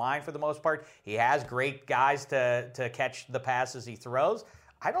offensive line for the most part. He has great guys to catch the passes he throws.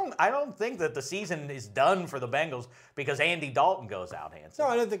 I don't think that the season is done for the Bengals because Andy Dalton goes out, Hanson.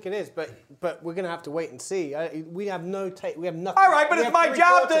 No, I don't think it is, but we're going to have to wait and see. We have nothing. All right, but it's my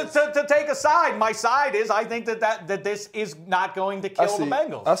job to take a side. My side is I think that this is not going to kill the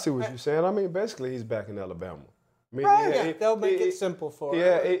Bengals. I see what you're saying. I mean, basically, he's back in Alabama. I mean, right, they'll make it simple for him.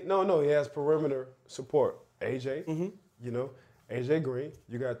 He has perimeter support. AJ, AJ Green.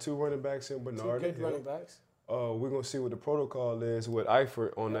 You got 2 running backs in Bernard. 2 good running backs. We're going to see what the protocol is with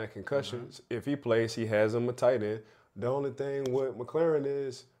Eifert on that concussions. If he plays, he has him a tight end. The only thing with McCarron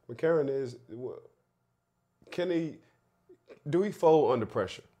is, do he fold under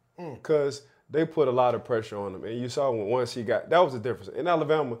pressure? Because they put a lot of pressure on him. And you saw once that was the difference.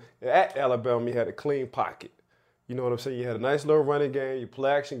 At Alabama, you had a clean pocket. You know what I'm saying? You had a nice little running game. Your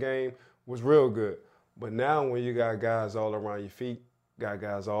play action game was real good. But now when you got guys all around your feet, got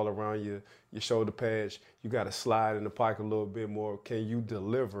guys all around your shoulder pads, you got to slide in the pocket a little bit more. Can you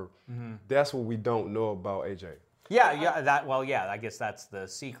deliver? That's what we don't know about AJ. I guess that's the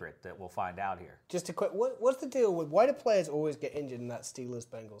secret that we'll find out here. Just a quick, what's the deal with why do players always get injured in that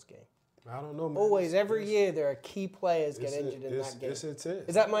Steelers-Bengals game? I don't know, man. Always, every year there are key players get injured in that game. It's intense.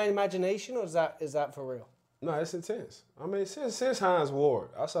 Is that my imagination or is that for real? No, it's intense. I mean, since Hines Ward,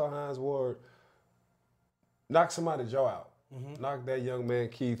 I saw Hines Ward knock somebody's jaw out. Knock that young man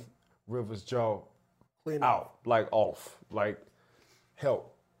Keith Rivers' jaw out, like off, like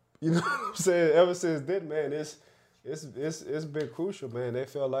help. You know what I'm saying? Ever since then, man, it's been crucial, man. They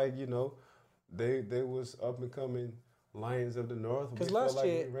felt like they was up and coming Lions of the North. Because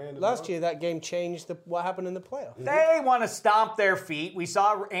last year that game changed what happened in the playoffs. They want to stomp their feet. We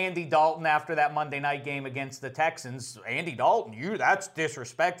saw Andy Dalton after that Monday night game against the Texans. Andy Dalton, that's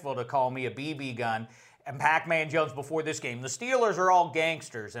disrespectful to call me a BB gun. And Pac-Man Jones before this game. The Steelers are all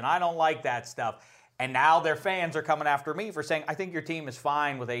gangsters, and I don't like that stuff. And now their fans are coming after me for saying, I think your team is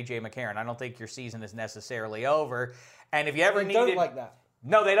fine with A.J. McCarron. I don't think your season is necessarily over. And if you ever needed... They don't like that.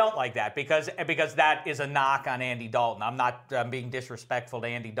 No, they don't like that because that is a knock on Andy Dalton. I'm being disrespectful to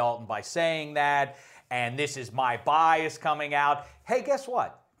Andy Dalton by saying that, and this is my bias coming out. Hey, guess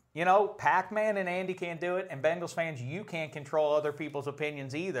what? Pac-Man and Andy can't do it, and Bengals fans, you can't control other people's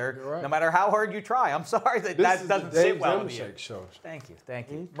opinions either, right. No matter how hard you try. I'm sorry that doesn't sit well with you. Show. Thank you.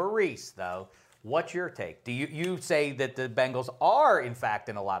 Mm-hmm. Maurice, though, what's your take? Do you say that the Bengals are, in fact,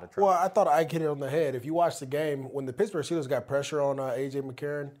 in a lot of trouble? Well, I thought I hit it on the head. If you watch the game, when the Pittsburgh Steelers got pressure on A.J.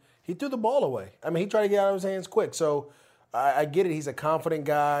 McCarron, he threw the ball away. I mean, he tried to get out of his hands quick. So I get it. He's a confident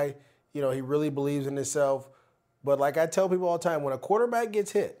guy. He really believes in himself. But like I tell people all the time, when a quarterback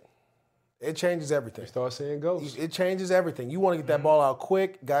gets hit, it changes everything. You start seeing ghosts. It changes everything. You want to get that ball out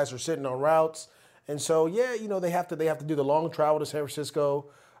quick. Guys are sitting on routes. And so, they have to do the long travel to San Francisco.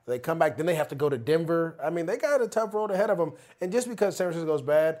 They come back, then they have to go to Denver. I mean, they got a tough road ahead of them. And just because San Francisco's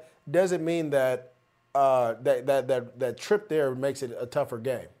bad doesn't mean that that trip there makes it a tougher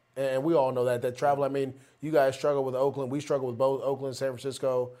game. And we all know that travel. I mean, you guys struggle with Oakland. We struggle with both Oakland and San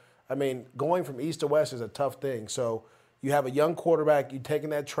Francisco. I mean, going from east to west is a tough thing. So you have a young quarterback. You're taking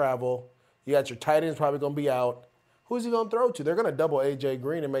that travel. You got your tight ends probably going to be out. Who's he going to throw to? They're going to double A.J.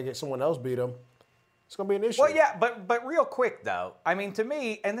 Green and make it someone else beat him. It's going to be an issue. Well, yeah, but real quick, though, I mean, to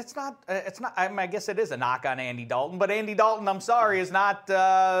me, and it's not, I mean, I guess it is a knock on Andy Dalton, but Andy Dalton, I'm sorry, is not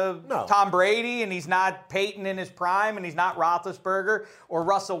Tom Brady, and he's not Peyton in his prime, and he's not Roethlisberger or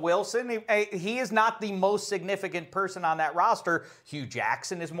Russell Wilson. He is not the most significant person on that roster. Hugh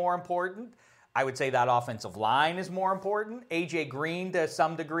Jackson is more important. I would say that offensive line is more important. A.J. Green, to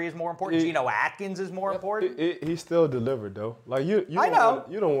some degree, is more important. Geno Atkins is more important. He still delivered, though. Like you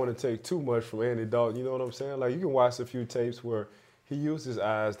don't want to take too much from Andy Dalton. You know what I'm saying? Like, you can watch a few tapes where he used his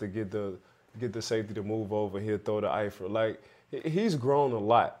eyes to get the safety to move over. And he'll throw the Eifert. Like, he's grown a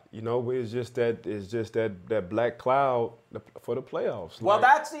lot. But it's just that black cloud for the playoffs. Well,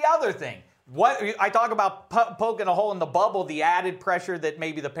 that's the other thing. What I talk about poking a hole in the bubble, the added pressure that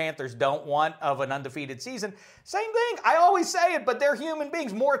maybe the Panthers don't want of an undefeated season. Same thing. I always say it, but they're human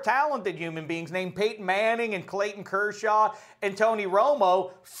beings, more talented human beings named Peyton Manning and Clayton Kershaw and Tony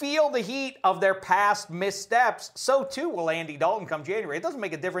Romo feel the heat of their past missteps. So too will Andy Dalton come January. It doesn't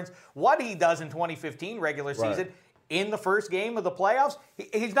make a difference what he does in 2015 regular season. Right. In the first game of the playoffs,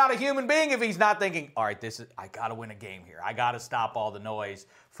 he's not a human being if he's not thinking, all right, I got to win a game here. I got to stop all the noise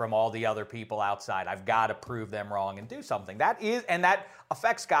from all the other people outside. I've got to prove them wrong and do something. That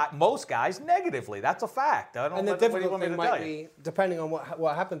affects most guys negatively. That's a fact. And the difficult thing might be, depending on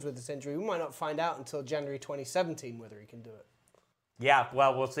what happens with this injury, we might not find out until January 2017 whether he can do it. Yeah,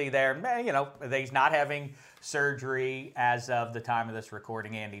 well, we'll see there. He's not having surgery as of the time of this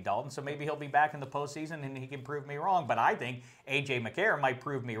recording, Andy Dalton, so maybe he'll be back in the postseason and he can prove me wrong. But I think A.J. McCarron might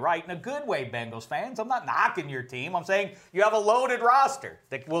prove me right in a good way, Bengals fans. I'm not knocking your team. I'm saying you have a loaded roster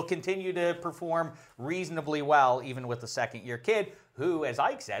that will continue to perform reasonably well, even with the second-year kid who, as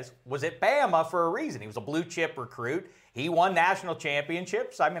Ike says, was at Bama for a reason. He was a blue-chip recruit. He won national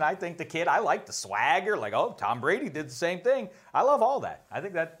championships. I mean, I think the kid, I like the swagger. Like, Tom Brady did the same thing. I love all that. I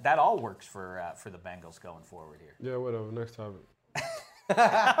think that all works for the Bengals going forward here. Yeah, whatever. Next topic.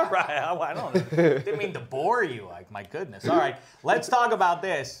 All right. I don't know. Didn't mean to bore you. Like, my goodness. All right. Let's talk about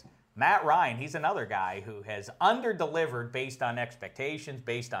this. Matt Ryan, he's another guy who has under-delivered based on expectations,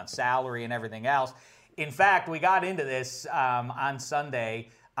 based on salary and everything else. In fact, we got into this on Sunday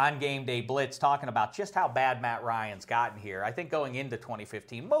on Game Day Blitz, talking about just how bad Matt Ryan's gotten here. I think going into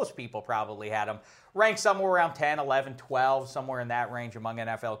 2015, most people probably had him ranked somewhere around 10, 11, 12, somewhere in that range among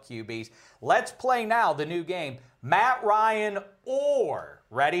NFL QBs. Let's play now the new game. Matt Ryan or,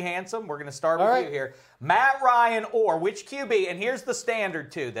 ready, Handsome? We're going to start with you here. Matt Ryan or, which QB? And here's the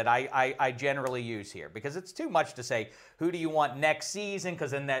standard, too, that I generally use here, because it's too much to say, who do you want next season?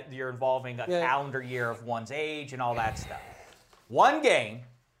 Because then that you're involving a calendar year of one's age and all that stuff. One game.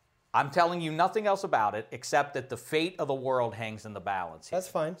 I'm telling you nothing else about it except that the fate of the world hangs in the balance here. That's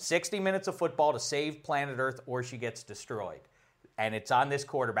fine. 60 minutes of football to save planet Earth or she gets destroyed. And it's on this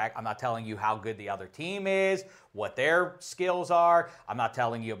quarterback. I'm not telling you how good the other team is, what their skills are. I'm not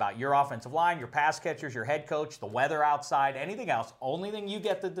telling you about your offensive line, your pass catchers, your head coach, the weather outside, anything else. Only thing you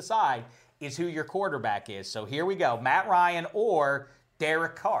get to decide is who your quarterback is. So here we go. Matt Ryan or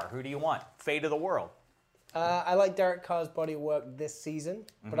Derek Carr. Who do you want? Fate of the world. I like Derek Carr's body work this season,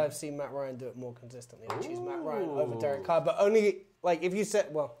 but I've seen Matt Ryan do it more consistently. I choose Matt Ryan over Derek Carr, but only, like, if you said,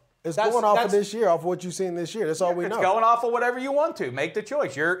 well... It's going off of this year, off of what you've seen this year. That's all we know. It's going off of whatever you want to. Make the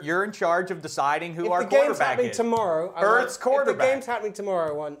choice. You're in charge of deciding who our quarterback is. If the game's happening tomorrow, Earth's quarterback. If the game's happening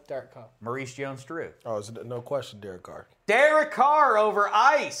tomorrow, I want Derek Carr. Maurice Jones-Drew. Oh, it's no question, Derek Carr. Derek Carr over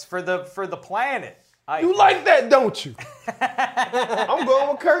ice for the planet. You like that, don't you? I'm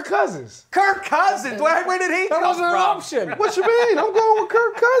going with Kirk Cousins. Kirk Cousins? Where did he come from? That wasn't an option. What you mean? I'm going with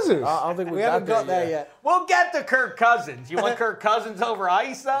Kirk Cousins. I don't think We haven't got there yet. We'll get to Kirk Cousins. You want Kirk Cousins over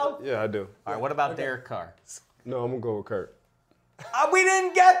ice, though? Yeah, I do. All right, what about Derek Carr? No, I'm going to go with Kirk. We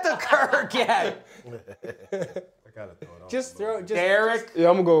didn't get to Kirk yet. I got to throw it off. Just throw it. Derek? Yeah,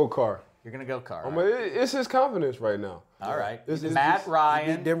 I'm going to go with Carr. You're going to go Carr. It's his confidence right now. All right. It's Matt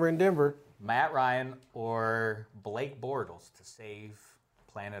Ryan. Denver and Denver. Matt Ryan or Blake Bortles to save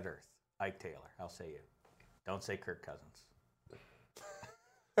planet Earth? Ike Taylor, I'll say you. Don't say Kirk Cousins.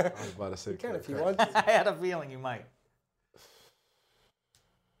 I was about to say Kirk. Kirk. If you want to. I had a feeling you might.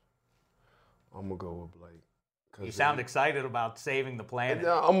 I'm going to go with Blake. You sound excited about saving the planet.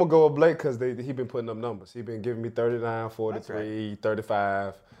 I'm going to go with Blake because he been putting up numbers. He been giving me 39, 43,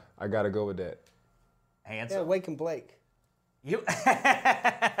 35. I got to go with that. Handsome. Yeah, Wake and Blake. You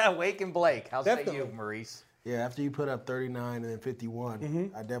Wake and Blake. I'll say you, Maurice. Yeah, after you put up 39 and then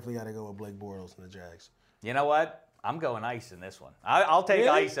 51, I definitely got to go with Blake Bortles and the Jags. You know what? I'm going ice in this one. I'll take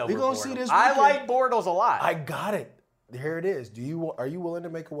ice over We gonna Bortles. see this I weekend. like Bortles a lot. I got it. Here it is. Are you willing to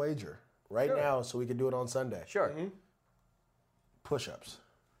make a wager right now so we can do it on Sunday? Sure. Push-ups.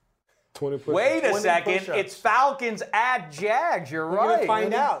 20 push-ups. Wait a 20 second. push-ups. It's Falcons at Jags. You're We're right. going to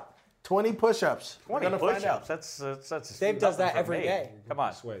find out. 20 push-ups. 20 We're gonna find push-ups. out. That's Dave does that nothing for every me. day. Come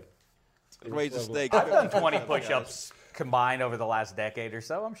on. Sweat. Raise the stake. I've done 20 push-ups combined over the last decade or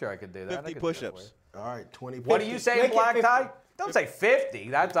so. I'm sure I could do that. 50 push-ups. All right, 20 push-ups. What are you saying, Make it Black 50. Tie? Don't say 50.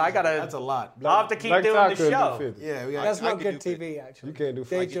 That's That's a lot. I'll have to keep Black doing Tie the couldn't do show. 50. Yeah, we got. That's not could good do TV, actually. You can't do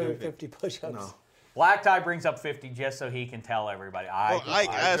Dave 50. doing 50 push-ups. No. Black Tie brings up 50 just so he can tell everybody.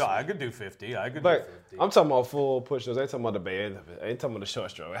 I could do 50. I could do Like, 50. I'm talking about full push-ups. I ain't talking about the band of it. I ain't talking about the short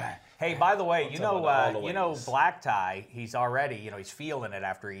stroke. Hey, by the way, you talking about all the know ways. Black Tie. He's already, he's feeling it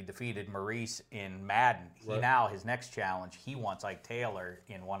after he defeated Maurice in Madden. Now his next challenge, he wants Ike Taylor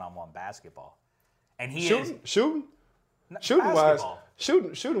in one-on-one basketball, and he Shooting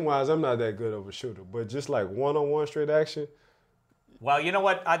wise, I'm not that good of a shooter. But just like one-on-one straight action. Well, you know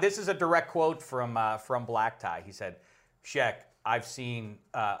what? This is a direct quote from Black Tie. He said, "Sheck, I've seen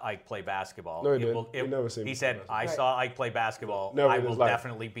Ike play basketball. No, he didn't. He never seen He me said, play I saw Ike play basketball. Never I in his will life.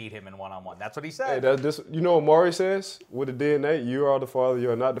 definitely beat him in one-on-one." That's what he Hey, said. that's just, you know what Maury says with the DNA? You are the father,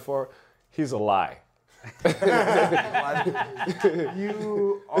 you are not the father. He's a lie.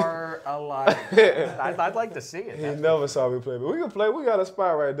 You are a liar. I'd like to see it. He never saw me play. But we can play. We got a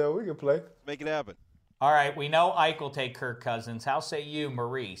spot right there. We can play. Make it happen. All right, we know Ike will take Kirk Cousins. How say you,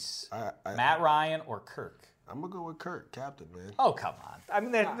 Maurice? Matt Ryan or Kirk? I'm going to go with Kirk, captain, man. Oh, come on. I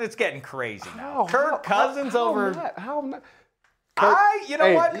mean, it's getting crazy now. Kirk Cousins over... How not? You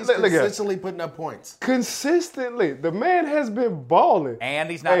know what? He's look at it. consistently putting up points. Consistently. The man has been balling. And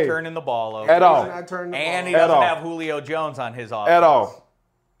he's not turning the ball over. At all. Not turning the And he ball. doesn't all. have Julio Jones on his offense. At all.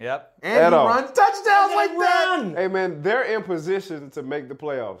 Yep. And At he all. runs touchdowns like that. Hey, man, they're in position to make the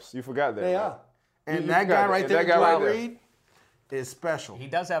playoffs. You forgot that. They right? are. And You that guy got it. right And there, that guy right Joe there. Reed, is special. He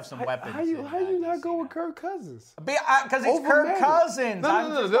does have some weapons. How you not go with Kirk Cousins? Because it's Over Kirk Madden. Cousins. No, I'm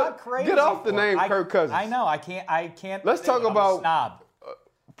no, just no. not crazy. Get off the for name it. Kirk Cousins. I know. I can't. Let's talk I'm a about snob.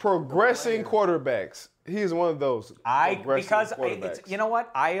 Progressing quarterbacks. He's one of those. Because quarterbacks. it's, you know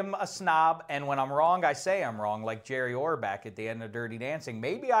what? I am a snob, and when I'm wrong, I say I'm wrong, like Jerry Orbach at the end of Dirty Dancing.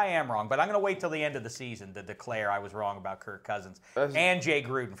 Maybe I am wrong, but I'm going to wait till the end of the season to declare I was wrong about Kirk Cousins and Jay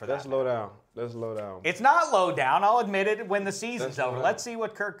Gruden for that. That's low down. That's low down. It's not low down. I'll admit it when the season's That's low over. down. Let's see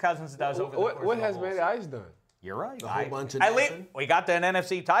what Kirk Cousins does over the course What of has the Matty whole Ice done? You're right. A whole bunch of at least nothing. we got the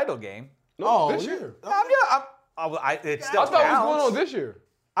NFC title game. No, this year. It still I thought it was counts. going on this year.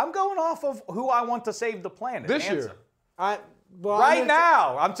 I'm going off of who I want to save the planet. This Answer. year. Right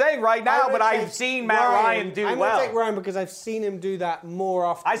now. I'm saying right now, but I've seen Matt Ryan do I'm well. going to take Ryan because I've seen him do that more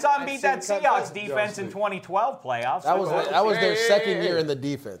often. I saw him beat that I've seen Kirk Seahawks Cousins. defense in 2012 playoffs. That was their second year in the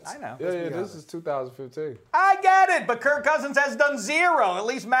defense. I know. Yeah, this is 2015. I get it, but Kirk Cousins has done zero. At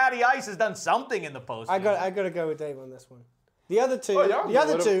least Matty Ice has done something in the postseason. I got to go with Dave on this one. The other two. Oh, y'all the can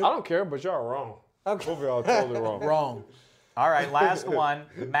other with him. two. I don't care, but y'all wrong. Okay. Both of y'all totally wrong. Wrong. All right, last one.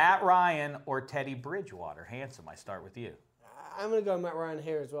 Matt Ryan or Teddy Bridgewater? Handsome, I start with you. I'm going to go Matt Ryan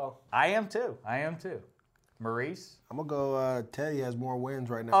here as well. I am too. Maurice? I'm going to go Teddy has more wins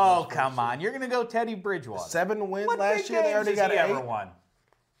right now. Oh, come on. You're going to go Teddy Bridgewater. 7 wins what last year. They already got 8. Ever won?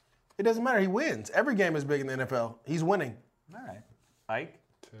 It doesn't matter. He wins. Every game is big in the NFL. He's winning. All right. Ike?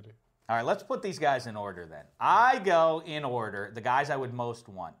 Teddy. All right, let's put these guys in order then. I go in order, the guys I would most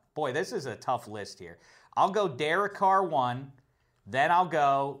want. Boy, this is a tough list here. I'll go Derek Carr 1, then I'll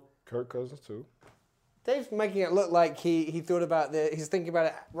go... Kirk Cousins 2. Dave's making it look like he thought about he's thinking about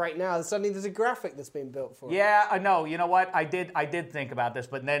it right now. Suddenly there's a graphic that's been built for him. Yeah, I know. You know what? I did think about this,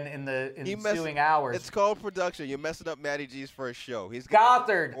 but then in the ensuing hours... It's called production. You're messing up Matty G's first show. He's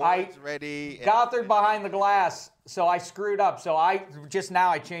Gothard. ready. Gothard behind the glass, so I screwed up. So I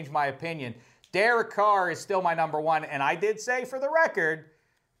changed my opinion. Derek Carr is still my number 1, and I did say for the record...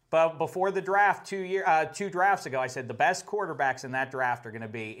 But before the draft 2 drafts ago, I said the best quarterbacks in that draft are going to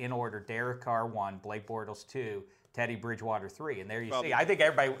be, in order, Derek Carr 1, Blake Bortles 2, Teddy Bridgewater 3. And there you see. I think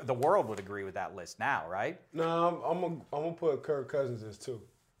everybody, the world would agree with that list now, right? No, I'm gonna put Kirk Cousins as 2.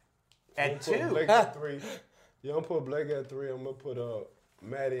 At 2? Blake at 3. Yeah, I'm gonna put Blake at 3. I'm gonna put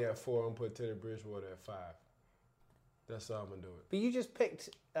Matty at 4. I'm gonna put Teddy Bridgewater at 5. That's how I'm gonna do it. But you just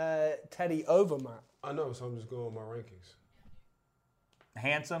picked Teddy over Matt. I know, so I'm just going with my rankings.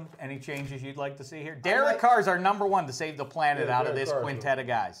 Handsome, any changes you'd like to see here? Derek Carr's our number 1 to save the planet out of this quintet of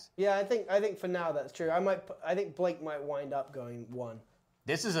guys. Yeah, I think for now that's true. I think Blake might wind up going 1.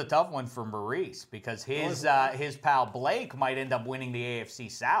 This is a tough one for Maurice because his pal Blake might end up winning the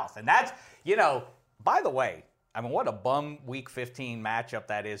AFC South. And that's, by the way, I mean, what a bum Week 15 matchup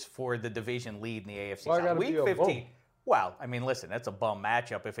that is for the division lead in the AFC South. Week 15. Well, I mean, listen, that's a bum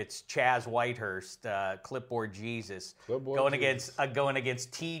matchup. If it's Chaz Whitehurst, Clipboard Jesus, going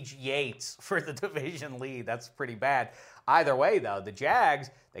against T.J. Yates for the division lead, that's pretty bad. Either way, though, the Jags,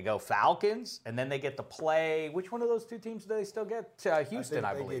 they go Falcons, and then they get to play. Which one of those 2 teams do they still get? Houston,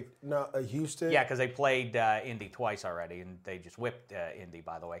 I believe. Houston. Yeah, because they played Indy twice already, and they just whipped Indy.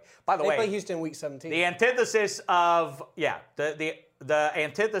 By the way, they play Houston Week 17. The antithesis of the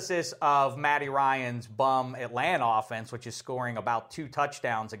antithesis of Matty Ryan's bum Atlanta offense, which is scoring about 2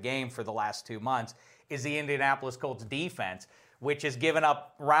 touchdowns a game for the last 2 months, is the Indianapolis Colts defense, which has given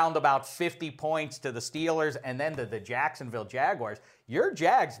up round about 50 points to the Steelers and then to the Jacksonville Jaguars. Your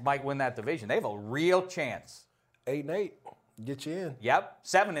Jags might win that division. They have a real chance. 8-8. Get you in. Yep.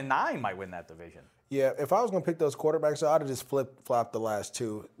 7-9 might win that division. Yeah, if I was going to pick those quarterbacks, I'd have just flip-flopped the last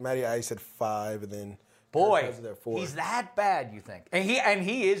 2. Matty Ice at 5, and then... Boy, he's that bad, you think? And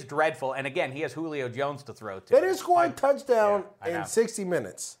he is dreadful. And again, he has Julio Jones to throw to. They didn't score a touchdown in 60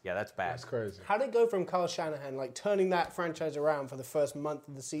 minutes. Yeah, that's bad. That's crazy. How did it go from Kyle Shanahan, turning that franchise around for the first month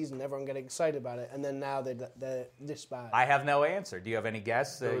of the season, everyone getting excited about it, and then now they're this bad? I have no answer. Do you have any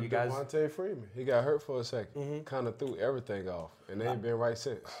guess? You guys? Devontae Freeman. He got hurt for a second. Kind of threw everything off, and they ain't been right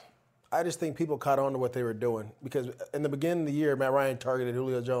since. I just think people caught on to what they were doing because in the beginning of the year, Matt Ryan targeted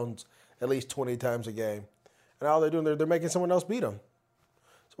Julio Jones at least 20 times a game. And all they're doing, they're making someone else beat him.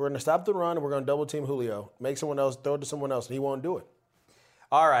 So we're going to stop the run, and we're going to double-team Julio. Make someone else, throw it to someone else, and he won't do it.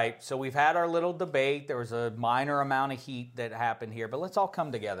 All right, so we've had our little debate. There was a minor amount of heat that happened here, but let's all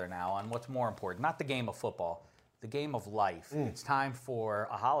come together now on what's more important. Not the game of football, the game of life. It's time for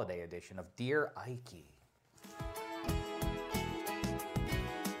a holiday edition of Dear Ikey.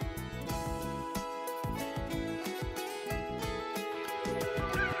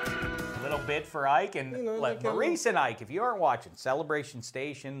 Bit for Ike and Maurice and Ike. If you aren't watching Celebration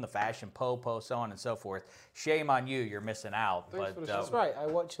Station, the Fashion Popo, so on and so forth, shame on you. You're missing out. That's right. I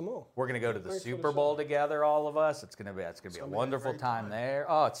watch them all. We're gonna go to the Super Bowl together, all of us. It's gonna be a wonderful time there.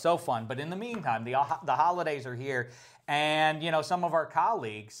 Oh, it's so fun. But in the meantime, the holidays are here, and some of our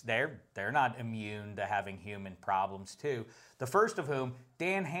colleagues they're not immune to having human problems too. The first of whom,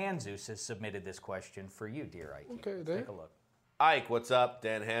 Dan Hanzus, has submitted this question for you, dear Ike. Okay, Dan. Take a look. Ike, what's up?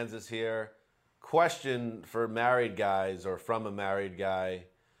 Dan Hanzus here. Question for married guys or from a married guy.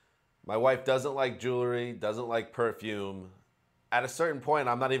 My wife doesn't like jewelry, doesn't like perfume. At a certain point,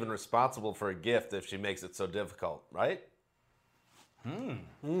 I'm not even responsible for a gift if she makes it so difficult, right? I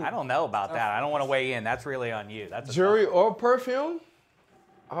don't know about that. I don't want to weigh in. That's really on you. That's jewelry or perfume?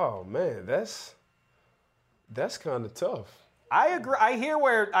 Oh, man, that's kind of tough. I agree. I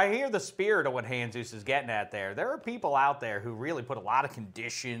hear the spirit of what Hanzus is getting at there. There are people out there who really put a lot of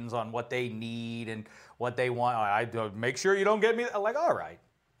conditions on what they need and what they want. I make sure you don't get me. Like, all right.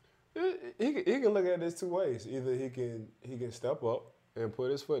 He can look at this 2 ways. Either he can step up and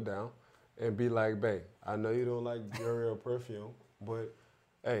put his foot down and be like, babe, I know you don't like jewelry or perfume, but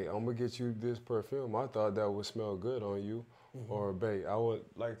hey, I'm gonna get you this perfume. I thought that would smell good on you. Or babe, I would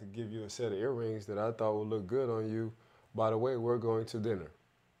like to give you a set of earrings that I thought would look good on you. By the way, we're going to dinner.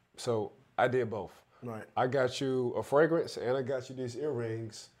 So I did both. Right. I got you a fragrance, and I got you these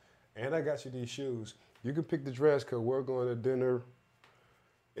earrings, and I got you these shoes. You can pick the dress because we're going to dinner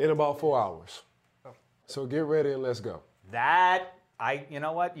in about 4 hours. So get ready and let's go. You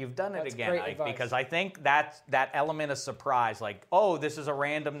know what? You've done it That's again, great Ike, advice. because I think that element of surprise, like, oh, this is a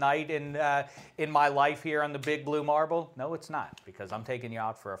random night in my life here on the Big Blue Marble. No, it's not, because I'm taking you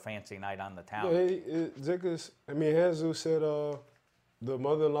out for a fancy night on the town. Hanzu said the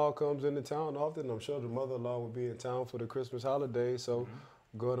mother-in-law comes into town often. I'm sure the mother-in-law will be in town for the Christmas holiday, so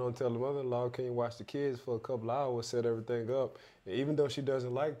go on and tell the mother-in-law, can you watch the kids for a couple hours, set everything up. And even though she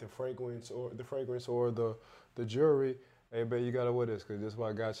doesn't like the fragrance or the jewelry, hey, babe, you got to wear this because this is what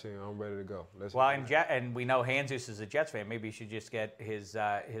I got you, and I'm ready to go. And we know Hanzus is a Jets fan. Maybe you should just get his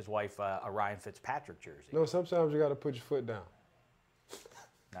wife a Ryan Fitzpatrick jersey. No, sometimes you got to put your foot down.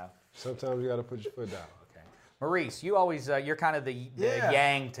 No? Sometimes you got to put your foot down. Okay. Maurice, you always, you're kind of the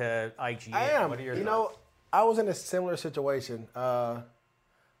yang to Ike's yin. I am. What are your you thoughts? know, I was in a similar situation.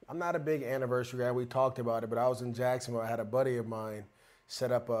 I'm not a big anniversary guy. We talked about it, but I was in Jacksonville. I had a buddy of mine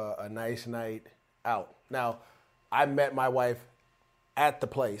set up a nice night out. Now, I met my wife at the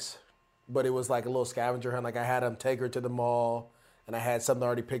place, but it was like a little scavenger hunt. Like I had him take her to the mall, and I had something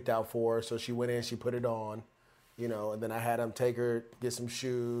already picked out for her. So she went in, she put it on, and then I had him take her, get some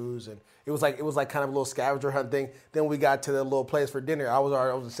shoes, and it was like kind of a little scavenger hunt thing. Then we got to the little place for dinner. I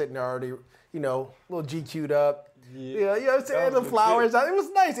was sitting there already, a little GQ'd up. Yeah, you know what I'm saying? The flowers. It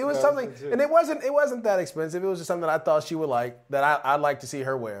was nice. It was something, and it wasn't that expensive. It was just something that I thought she would like, that I'd like to see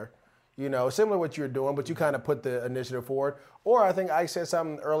her wear. Similar to what you're doing, but you kind of put the initiative forward. Or I think I said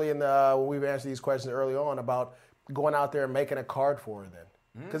something early when we've answered these questions early on about going out there and making a card for her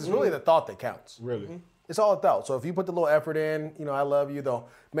then. Because it's really the thought that counts. Really? Mm-hmm. It's all the thought. So if you put the little effort in, I love you, they'll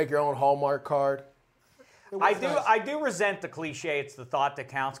make your own Hallmark card. I do resent the cliche, it's the thought that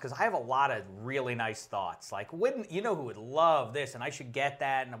counts, because I have a lot of really nice thoughts. Like, who would love this, and I should get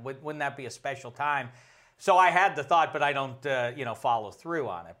that, and wouldn't that be a special time? So I had the thought, but I don't, follow through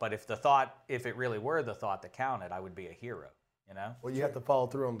on it. But if it really were the thought that counted, I would be a hero, Well, you have to follow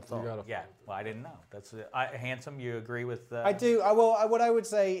through on the thought. Yeah, well, I didn't know. That's Handsome, you agree with... I do. What I would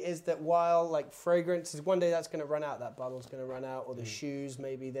say is that while, like, fragrance is one day that's going to run out, that bottle's going to run out, or the shoes,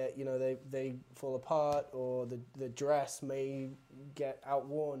 maybe that, they fall apart, or the dress may get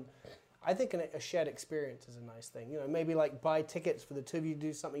outworn. I think a shared experience is a nice thing. Maybe like buy tickets for the two of you to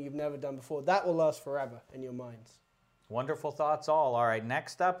do something you've never done before. That will last forever in your minds. Wonderful thoughts all. All right,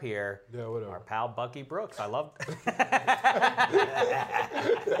 next up here, whatever. Our pal Bucky Brooks. I love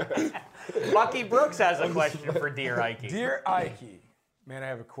Bucky Brooks has a question for Dear Ike. Dear Ike, man, I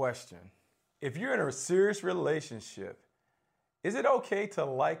have a question. If you're in a serious relationship, is it okay to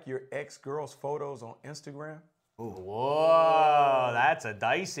like your ex-girl's photos on Instagram? Whoa, that's a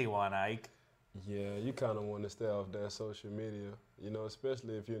dicey one, Ike. Yeah, you kind of want to stay off that social media,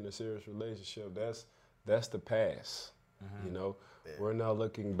 especially if you're in a serious relationship. That's the past, We're not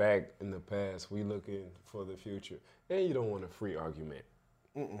looking back in the past. We looking for the future. And you don't want a free argument.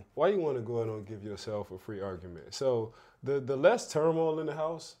 Why you want to go out and give yourself a free argument? So the less turmoil in the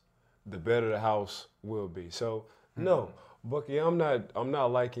house, the better the house will be. So no, Bucky, I'm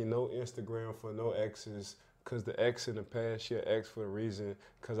not liking no Instagram for no exes. Because the ex in the past, she ex for a reason,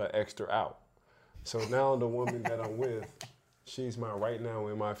 because I exed her out. So now the woman that I'm with, she's my right now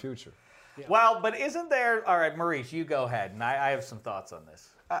and my future. Yeah. Well, but isn't there? All right, Maurice, you go ahead, and I have some thoughts on this.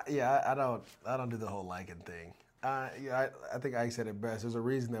 I don't do the whole liking thing. I think Ike said it best. There's a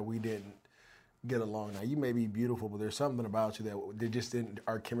reason that we didn't get along. Now you may be beautiful, but there's something about you that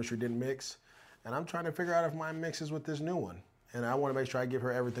our chemistry didn't mix. And I'm trying to figure out if mine mixes with this new one. And I want to make sure I give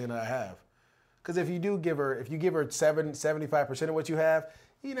her everything that I have. Because if you give her 75% of what you have,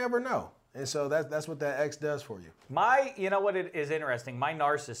 you never know. And so that's what that ex does for you. You know what it is interesting? My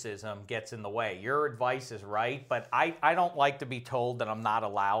narcissism gets in the way. Your advice is right, but I don't like to be told that I'm not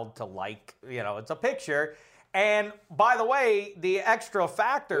allowed to like, it's a picture. And by the way, the extra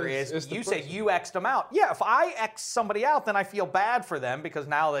factor is you said you X'd them out. Yeah, if I X somebody out, then I feel bad for them because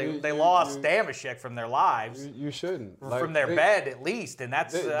now they lost Damashek from their lives. You shouldn't. From their bed, at least. And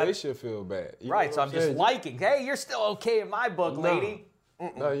that's... They should feel bad. Right, so I'm just liking. Hey, you're still okay in my book, lady.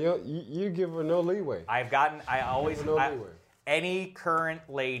 No, you give her no leeway. Any current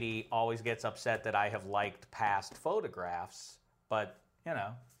lady always gets upset that I have liked past photographs, but,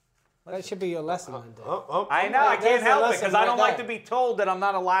 That should be your lesson, then, Dave. I know, I can't help it because I don't like to be told that I'm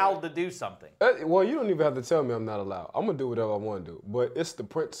not allowed to do something. Well, you don't even have to tell me I'm not allowed. I'm going to do whatever I want to do. But it's the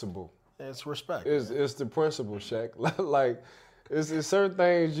principle. It's respect. It's the principle, Shaq. Like, it's certain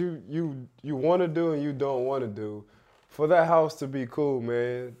things you want to do and you don't want to do. For that house to be cool,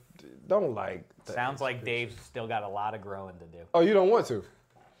 man, don't like that. Sounds like Dave's still got a lot of growing to do. Oh, you don't want to?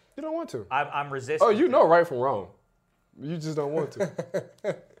 You don't want to? I'm resisting. Oh, you know right from wrong. You just don't want to.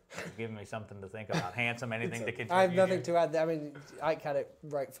 Giving me something to think about. Handsome, anything to contribute? I have nothing to add. I mean, Ike had it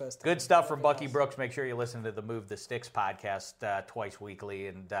right first time. Good stuff from Bucky Brooks. Make sure you listen to the Move the Sticks podcast twice weekly,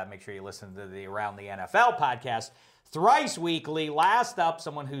 and make sure you listen to the Around the NFL podcast thrice weekly. Last up,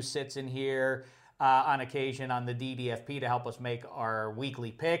 someone who sits in here on occasion on the DDFP to help us make our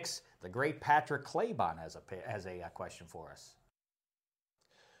weekly picks. The great Patrick Claybon has a question for us.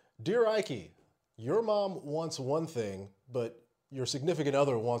 Dear Ike, your mom wants one thing, but your significant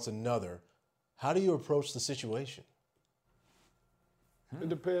other wants another. How do you approach the situation? It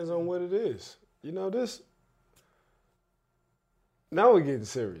depends on what it is. You know, now we're getting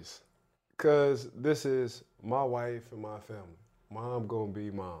serious. Because this is my wife and my family. Mom gonna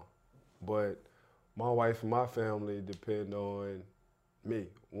be mom. But my wife and my family depend on me.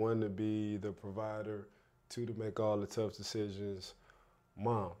 One, to be the provider. Two, to make all the tough decisions.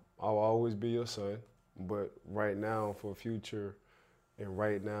 Mom, I'll always be your son. But right now, for future and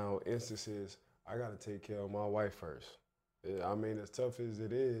right now instances, I got to take care of my wife first. I mean, as tough as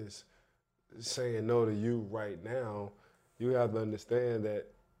it is, saying no to you right now, you have to understand that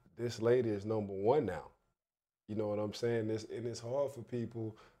this lady is number one now. You know what I'm saying? And it's hard for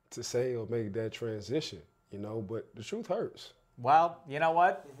people to say or make that transition, you know, but the truth hurts. Well, you know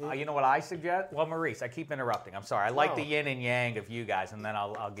what? You know what I suggest? Well, Maurice, I keep interrupting. I'm sorry. I like the yin and yang of you guys, and then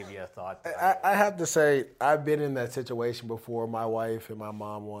I'll give you a thought. I have to say, I've been in that situation before. My wife and my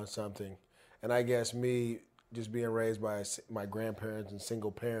mom want something. And I guess me just being raised by my grandparents and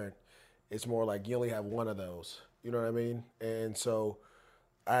single parent, it's more like you only have one of those. You know what I mean? And so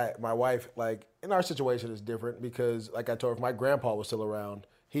my wife, like, in our situation is different because, like I told her, if my grandpa was still around,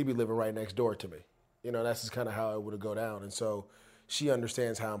 he'd be living right next door to me. You know, that's just kind of how it would go down. And so she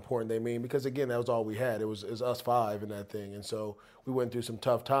understands how important they mean because, again, that was all we had. It was us five in that thing. And so we went through some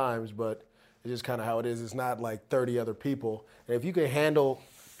tough times, but it's just kind of how it is. It's not like 30 other people. And if you can handle,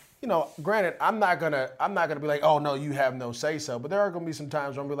 you know, granted, I'm not gonna be like, oh, no, you have no say-so. But there are going to be some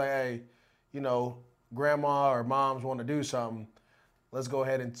times where I'm going to be like, hey, you know, grandma or moms want to do something. Let's go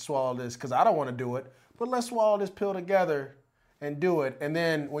ahead and swallow this because I don't want to do it. But let's swallow this pill together and do it. And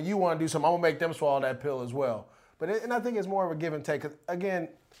then when you want to do something, I'm going to make them swallow that pill as well. And I think it's more of a give and take. 'Cause again,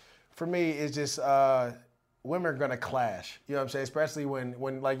 for me, it's just women are going to clash. You know what I'm saying? Especially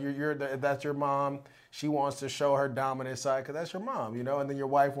when like if that's your mom, she wants to show her dominant side because that's your mom, you know? And then your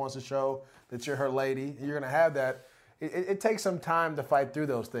wife wants to show that you're her lady. You're going to have that. It takes some time to fight through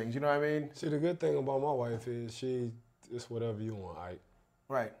those things. You know what I mean? See, the good thing about my wife is it's whatever you want, Ike.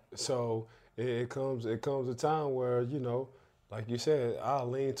 Right. So it comes a time where, you know, like you said, I'll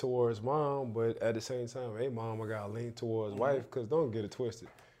lean towards mom, but at the same time, hey, mom, I got to lean towards wife because don't get it twisted.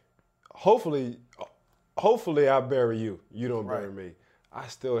 Hopefully I bury you. You don't bury me. I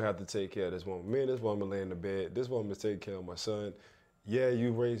still have to take care of this woman. Me and this woman lay in the bed. This woman is taking care of my son. Yeah,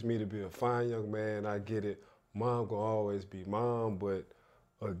 you raised me to be a fine young man. I get it. Mom gonna always be mom, but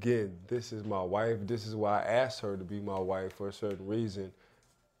again, this is my wife. This is why I asked her to be my wife for a certain reason,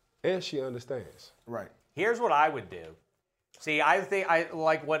 and she understands. Right. Here's what I would do. See, I think I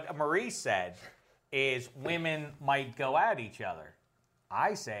like what Maurice said is women might go at each other.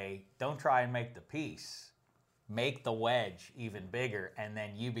 I say don't try and make the peace. Make the wedge even bigger, and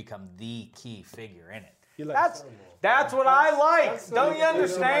then you become the key figure in it. That's what I like. Don't you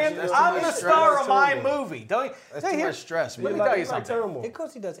understand? I'm the star of my movie. Don't you? That's too much stress, man. Let me tell you something. Of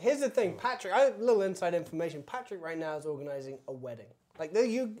course he does. Here's the thing, Patrick. I have a little inside information. Patrick right now is organizing a wedding. Like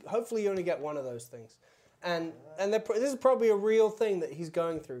hopefully you only get one of those things, and this is probably a real thing that he's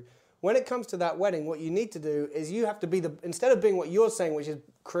going through. When it comes to that wedding, what you need to do is you have to be instead of being what you're saying, which is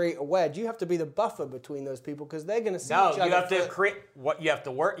create a wedge, you have to be the buffer between those people because they're going to see each other. No, you have to create what you have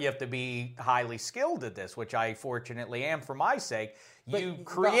to work. You have to be highly skilled at this, which I fortunately am for my sake. You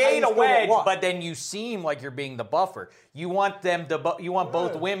create a wedge, but then you seem like you're being the buffer. You want them to. You want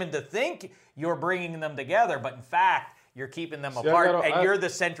both women to think you're bringing them together, but in fact, you're keeping them apart, and you're the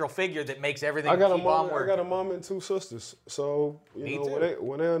central figure that makes everything keep on working. I got a mom and two sisters, so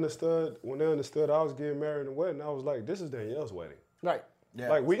when they understood I was getting married in a wedding, I was like, "This is Danielle's wedding." Right. Yeah.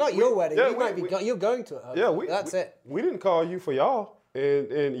 Like it's not your wedding. You're going to it. Yeah. That's it. We didn't call you for y'all,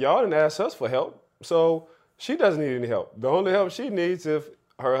 and y'all didn't ask us for help, so she doesn't need any help. The only help she needs if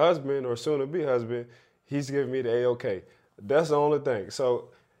her husband or soon-to-be husband, he's giving me the A-OK. That's the only thing. So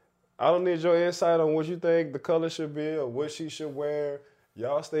I don't need your insight on what you think the color should be or what she should wear.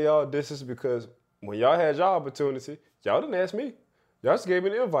 Y'all stay y'all distance because when y'all had y'all opportunity, y'all didn't ask me. Y'all just gave me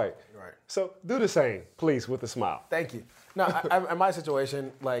the invite. Right. So do the same, please, with a smile. Thank you. No, in my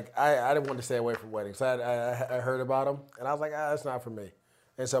situation, like I didn't want to stay away from weddings. I heard about them, and I was like, that's not for me.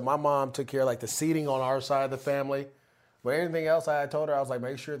 And so my mom took care of like the seating on our side of the family. But anything else I told her, I was like,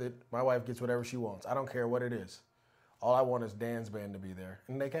 make sure that my wife gets whatever she wants. I don't care what it is. All I want is Dan's band to be there.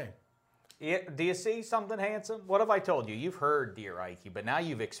 And they came. Do you see something handsome? What have I told you? You've heard Dear Ike, but now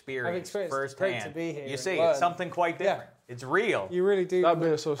you've experienced firsthand. It's great to be here. You see, it's something quite different. Yeah. It's real. You really do. Stop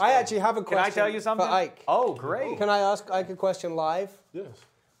being so I actually have a question. Can I tell you something? For Ike. Oh, great. Can I ask Ike a question live? Yes.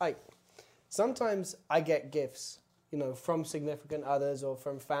 Ike, sometimes I get gifts, from significant others or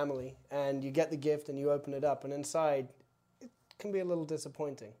from family, and you get the gift and you open it up, and inside it can be a little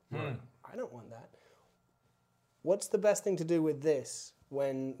disappointing. I don't want that. What's the best thing to do with this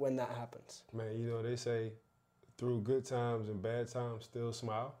when that happens? Man, they say through good times and bad times, still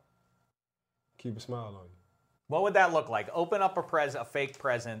smile. Keep a smile on you. What would that look like? Open up a fake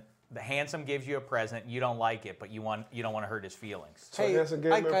present. The handsome gives you a present. You don't like it, but you don't want to hurt his feelings. So hey, handsome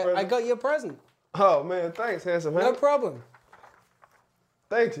gave me a present? I got you a present. Oh man, thanks, handsome. No problem.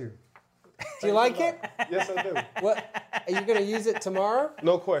 Thank you. Do you like it? Yes, I do. What? Are you going to use it tomorrow?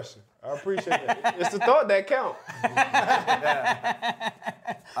 No question. I appreciate it. It's the thought that counts.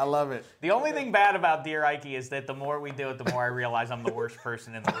 I love it. The only thing bad about Dear Ike is that the more we do it, the more I realize I'm the worst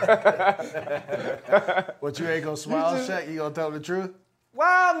person in the room. What, you ain't going to smile, Shaq? You going to tell the truth?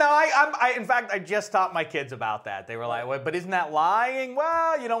 Well, no, in fact, I just taught my kids about that. They were like, well, but isn't that lying?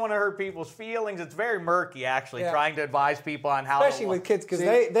 Well, you don't want to hurt people's feelings. It's very murky, actually, trying to advise people on how Especially with kids, because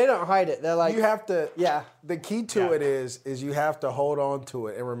they don't hide it. They're like... You have to... Yeah. The key to it is you have to hold on to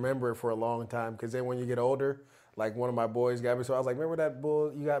it and remember it for a long time, because then when you get older, like one of my boys got me, so I was like, remember that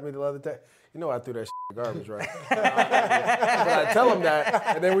bull you got me the other day? You know I threw that in the garbage, right? But I tell him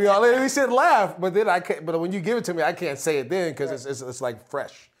that, and then we sit and laugh. But then I can't. But when you give it to me, I can't say it then because it's like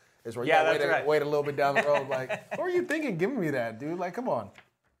fresh. It's right. Yeah, that's right. Wait a little bit down the road. Like, what are you thinking giving me that, dude? Like, come on.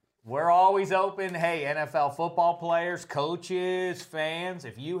 We're always open. Hey, NFL football players, coaches, fans,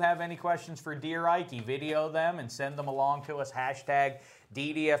 if you have any questions for Dear Ike, video them and send them along to us.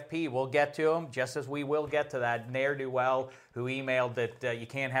 #DDFP. We'll get to them, just as we will get to that ne'er-do-well who emailed that you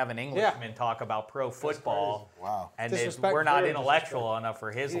can't have an Englishman talk about pro football. Wow. And we're not intellectual enough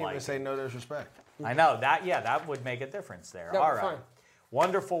for his life. Even say no disrespect. I know. That would make a difference there. No, all right. Fine.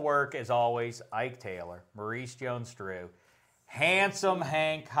 Wonderful work, as always, Ike Taylor, Maurice Jones-Drew, handsome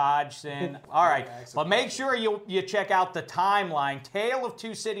Hank Hodgson. All right, but make sure you check out the Timeline, Tale of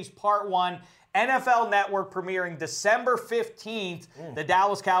Two Cities Part 1, NFL Network premiering December 15th. The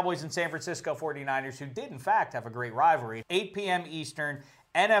Dallas Cowboys and San Francisco 49ers, who did, in fact, have a great rivalry. 8 p.m. Eastern,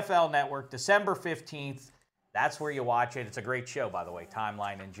 NFL Network, December 15th. That's where you watch it. It's a great show, by the way,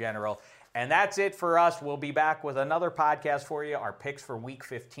 Timeline in general. And that's it for us. We'll be back with another podcast for you, our picks for Week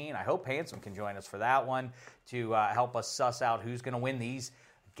 15. I hope Handsome can join us for that one to help us suss out who's going to win these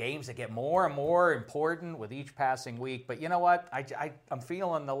games that get more and more important with each passing week. But you know what? I'm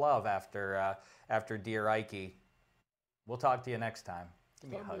feeling the love after Dear Ike. We'll talk to you next time.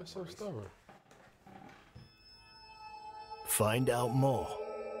 Give me a hug. So stubborn. Find out more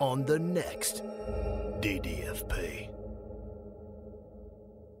on the next DDFP.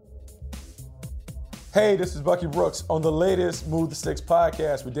 Hey, this is Bucky Brooks. On the latest Move the Sticks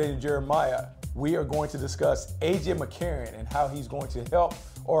podcast with Daniel Jeremiah, we are going to discuss A.J. McCarron and how he's going to help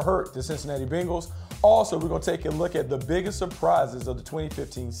or hurt the Cincinnati Bengals. Also, we're going to take a look at the biggest surprises of the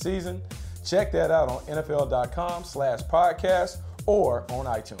 2015 season. Check that out on NFL.com/podcast or on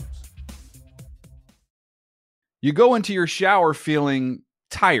iTunes. You go into your shower feeling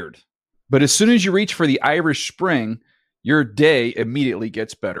tired, but as soon as you reach for the Irish Spring, your day immediately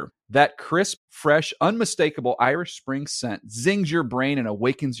gets better. That crisp, fresh, unmistakable Irish Spring scent zings your brain and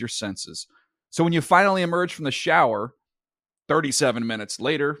awakens your senses. So when you finally emerge from the shower, 37 minutes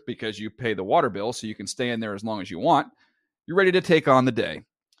later, because you pay the water bill so you can stay in there as long as you want, you're ready to take on the day.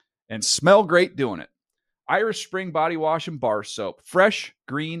 And smell great doing it. Irish Spring Body Wash and Bar Soap. Fresh,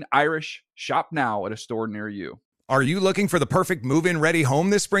 green, Irish. Shop now at a store near you. Are you looking for the perfect move-in ready home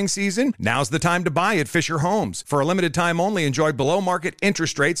this spring season? Now's the time to buy at Fisher Homes. For a limited time only, enjoy below-market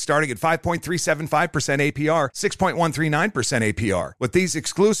interest rates starting at 5.375% APR, 6.139% APR. With these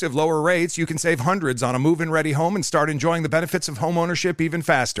exclusive lower rates, you can save hundreds on a move-in ready home and start enjoying the benefits of homeownership even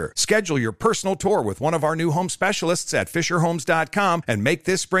faster. Schedule your personal tour with one of our new home specialists at FisherHomes.com and make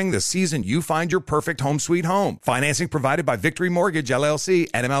this spring the season you find your perfect home sweet home. Financing provided by Victory Mortgage, LLC,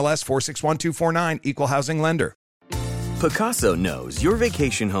 NMLS 461249, Equal Housing Lender. Pacaso knows your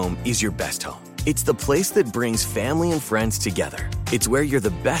vacation home is your best home. It's the place that brings family and friends together. It's where you're the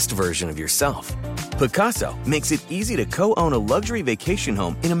best version of yourself. Picasso makes it easy to co-own a luxury vacation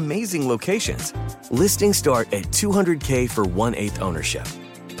home in amazing locations. Listings start at $200K for 1/8 ownership.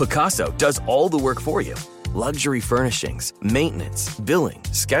 Picasso does all the work for you. Luxury furnishings, maintenance, billing,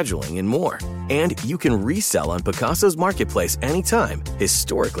 scheduling, and more. And you can resell on Picasso's marketplace anytime,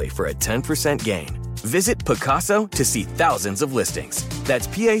 historically for a 10% gain. Visit Picasso to see thousands of listings. That's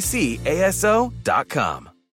PACASO.com.